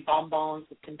 We'll do bonbons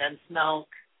with condensed milk.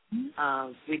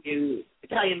 We do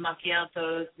Italian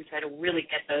macchiatos. We try to really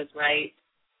get those right.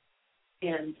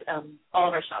 And all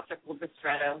of our shops are full of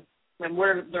ristretto. And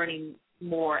we're learning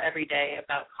more every day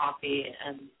about coffee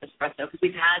and espresso because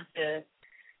we've had to,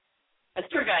 as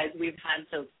tour guides, we've had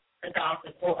to adopt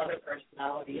a whole other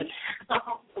personality.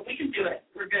 But we can do it.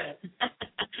 We're good.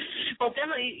 Well,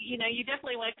 definitely, you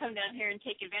definitely want to come down here and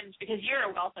take advantage because you're a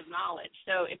wealth of knowledge.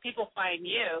 So if people find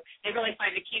you, they really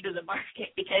find the key to the market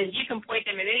because you can point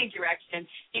them in any direction.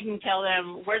 You can tell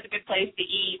them where's a good place to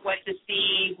eat, what to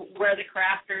see, where the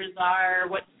crafters are,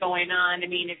 what's going on. I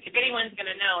mean, if anyone's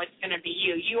going to know, it's going to be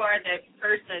you. You are the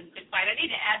person to find. I need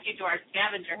to add you to our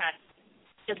scavenger hunt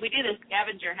because we do this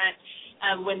scavenger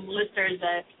hunt when listeners,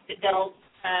 they'll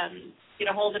get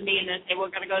a hold of me and then say,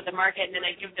 we're going to go to the market, and then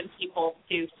I give them people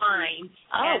to find,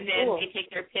 and then cool. they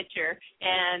take their picture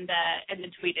and then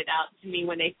tweet it out to me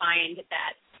when they find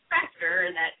that crafter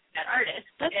or that artist.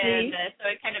 That's and neat. So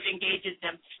it kind of engages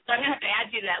them. So I'm going to have to add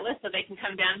you to that list so they can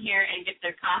come down here and get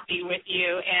their coffee with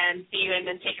you and see you and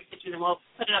then take a picture, and we'll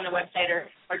put it on the website or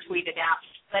tweet it out.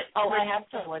 But I have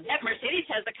someone. Mercedes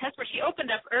has a customer. She opened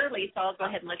up early, so I'll go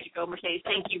ahead and let you go, Mercedes.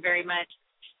 Thank you very much.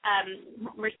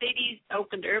 Mercedes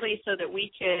opened early so that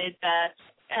we could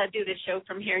do the show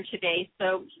from here today.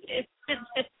 So it's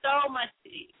just so much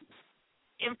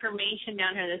information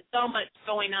down here. There's so much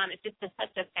going on. It's just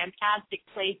such a fantastic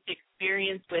place to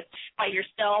experience by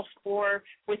yourself or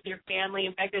with your family.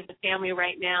 In fact, there's a family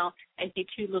right now. I see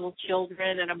 2 little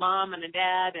children and a mom and a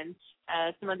dad and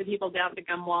some other people down at the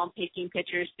gum wall taking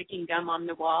pictures, sticking gum on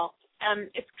the wall.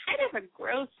 It's kind of a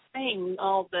gross thing,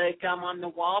 all the gum on the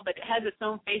wall, but it has its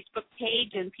own Facebook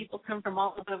page, and people come from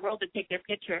all over the world to take their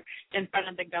picture in front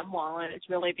of the gum wall, and it's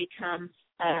really become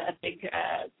a big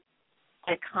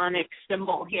iconic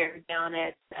symbol here down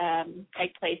at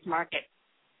Pike Place Market.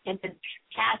 And then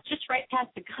just right past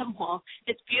the gum wall,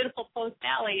 it's beautiful Post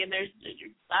Alley, and there's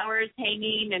flowers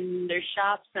hanging, and there's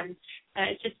shops, and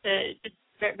it's just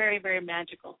very, very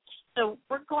magical. So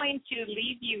we're going to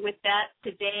leave you with that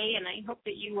today, and I hope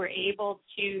that you were able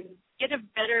to get a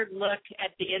better look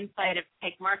at the inside of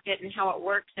Pike Market and how it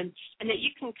works, and that you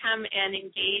can come and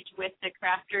engage with the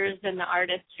crafters and the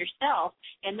artists yourself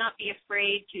and not be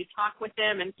afraid to talk with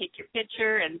them and take your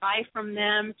picture and buy from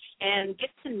them and get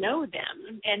to know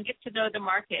them and get to know the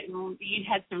market. And you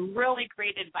had some really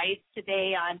great advice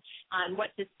today on what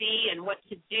to see and what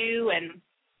to do and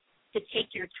to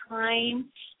take your time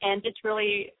and just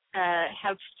really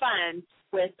have fun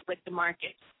with the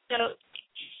market. So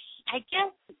I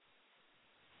guess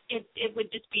it would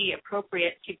just be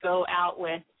appropriate to go out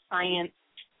with Science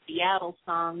Seattle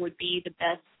song would be the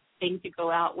best thing to go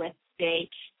out with today.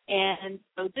 And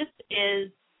so this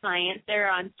is Science. They're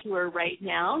on tour right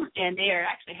now, and they are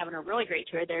actually having a really great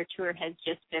tour. Their tour has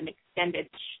just been extended.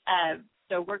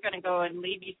 So we're going to go and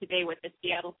leave you today with the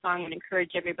Seattle song and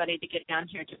encourage everybody to get down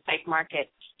here to Pike Market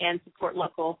and support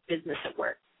local business at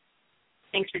work.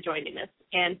 Thanks for joining us.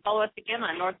 And follow us again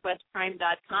on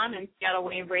northwestprime.com and Seattle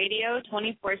Wave Radio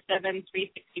 24/7,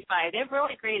 365. They have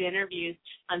really great interviews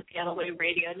on Seattle Wave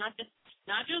Radio, not just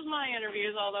not just my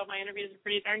interviews, although my interviews are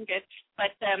pretty darn good,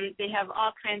 but they have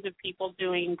all kinds of people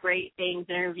doing great things,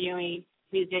 interviewing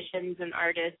musicians and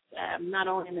artists, not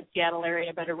only in the Seattle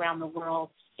area but around the world,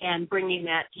 and bringing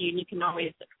that to you. And you can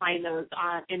always find those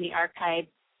in the archive,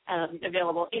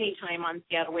 available anytime on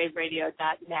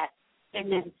SeattleWaveRadio.net.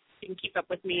 And then you can keep up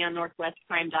with me on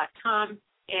NorthwestPrime.com,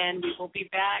 and we will be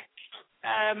back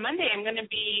Monday.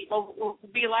 We'll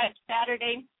be live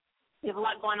Saturday. We have a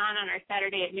lot going on our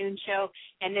Saturday at noon show.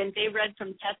 And then Dave Rudd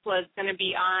from Tesla is going to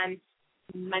be on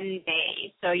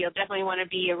Monday. So you'll definitely want to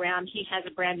be around. He has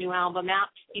a brand new album out.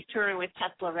 He's touring with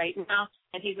Tesla right now,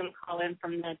 and he's going to call in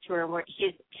from the tour where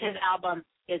his album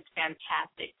is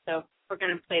fantastic. So we're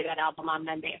going to play that album on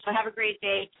Monday. So have a great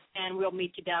day, and we'll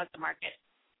meet you down at the market.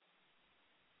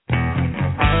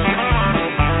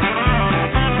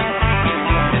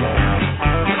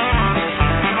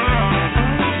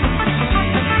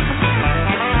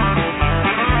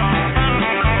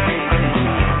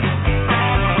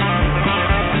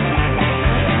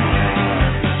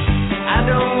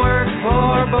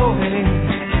 Boeing.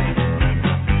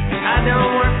 I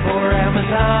don't work for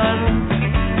Amazon.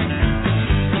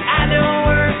 I don't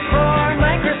work for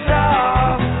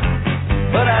Microsoft,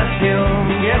 but I still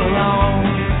get along.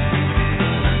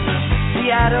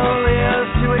 Seattle is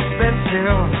too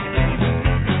expensive.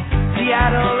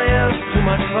 Seattle is too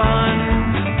much fun.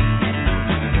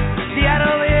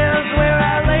 Seattle is where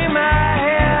I lay my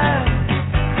head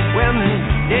when the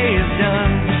day is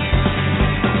done.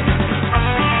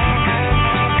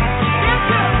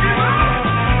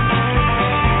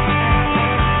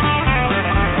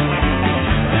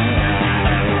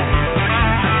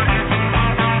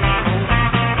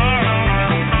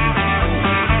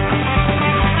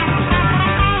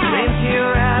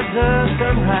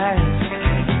 Sunrise,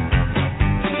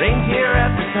 reindeer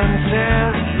at the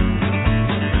sunset.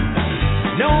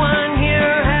 No one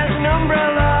here has an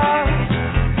umbrella.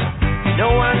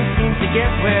 No one seems to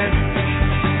get wet.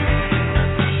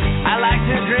 I like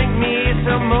to drink me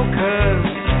some mochas.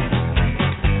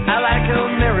 I like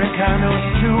Americanos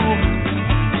too.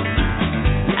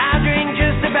 I drink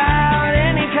just about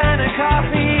any kind of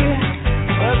coffee,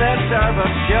 but that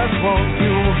Starbucks just won't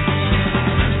do.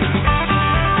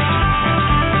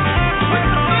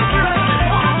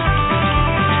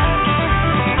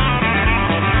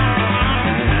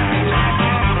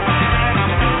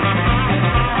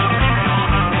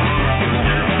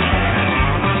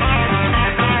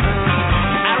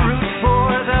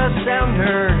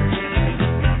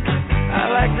 I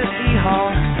like the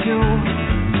Seahawks too.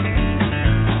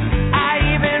 I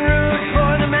even root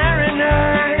for the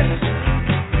Mariners.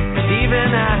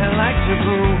 Even I like to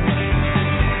boo.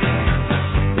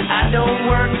 I don't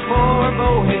work for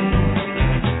Boeing.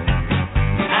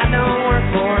 I don't work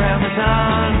for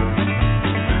Amazon.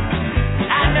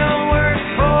 I don't work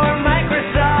for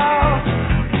Microsoft,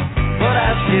 but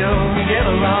I still get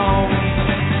along.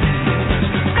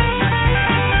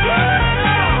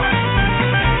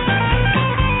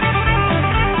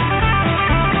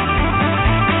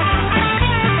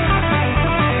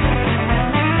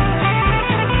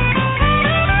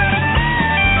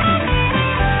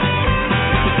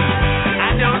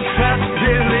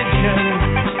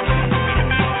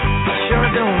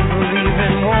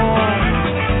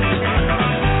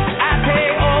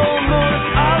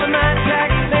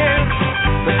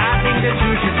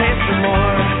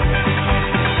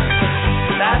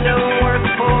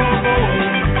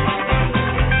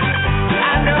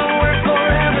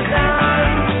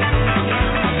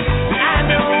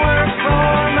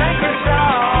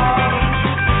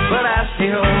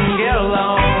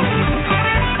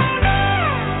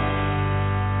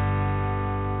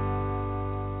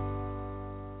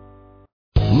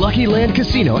 Lucky Land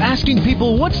Casino, asking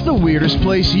people, what's the weirdest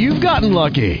place you've gotten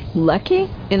lucky? Lucky?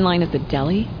 In line at the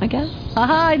deli, I guess?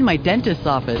 Aha, in my dentist's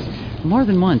office. More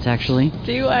than once, actually.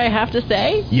 Do I have to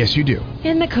say? Yes, you do.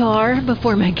 In the car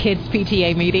before my kids'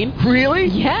 PTA meeting. Really?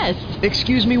 Yes.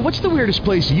 Excuse me, what's the weirdest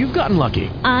place you've gotten lucky?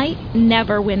 I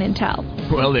never win and tell.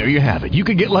 Well, there you have it. You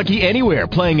can get lucky anywhere,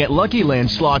 playing at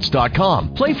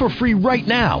LuckyLandSlots.com. Play for free right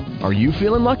now. Are you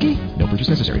feeling lucky? No purchase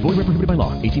necessary. Void where prohibited by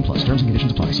law. 18+. Terms and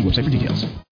conditions apply. See website for details.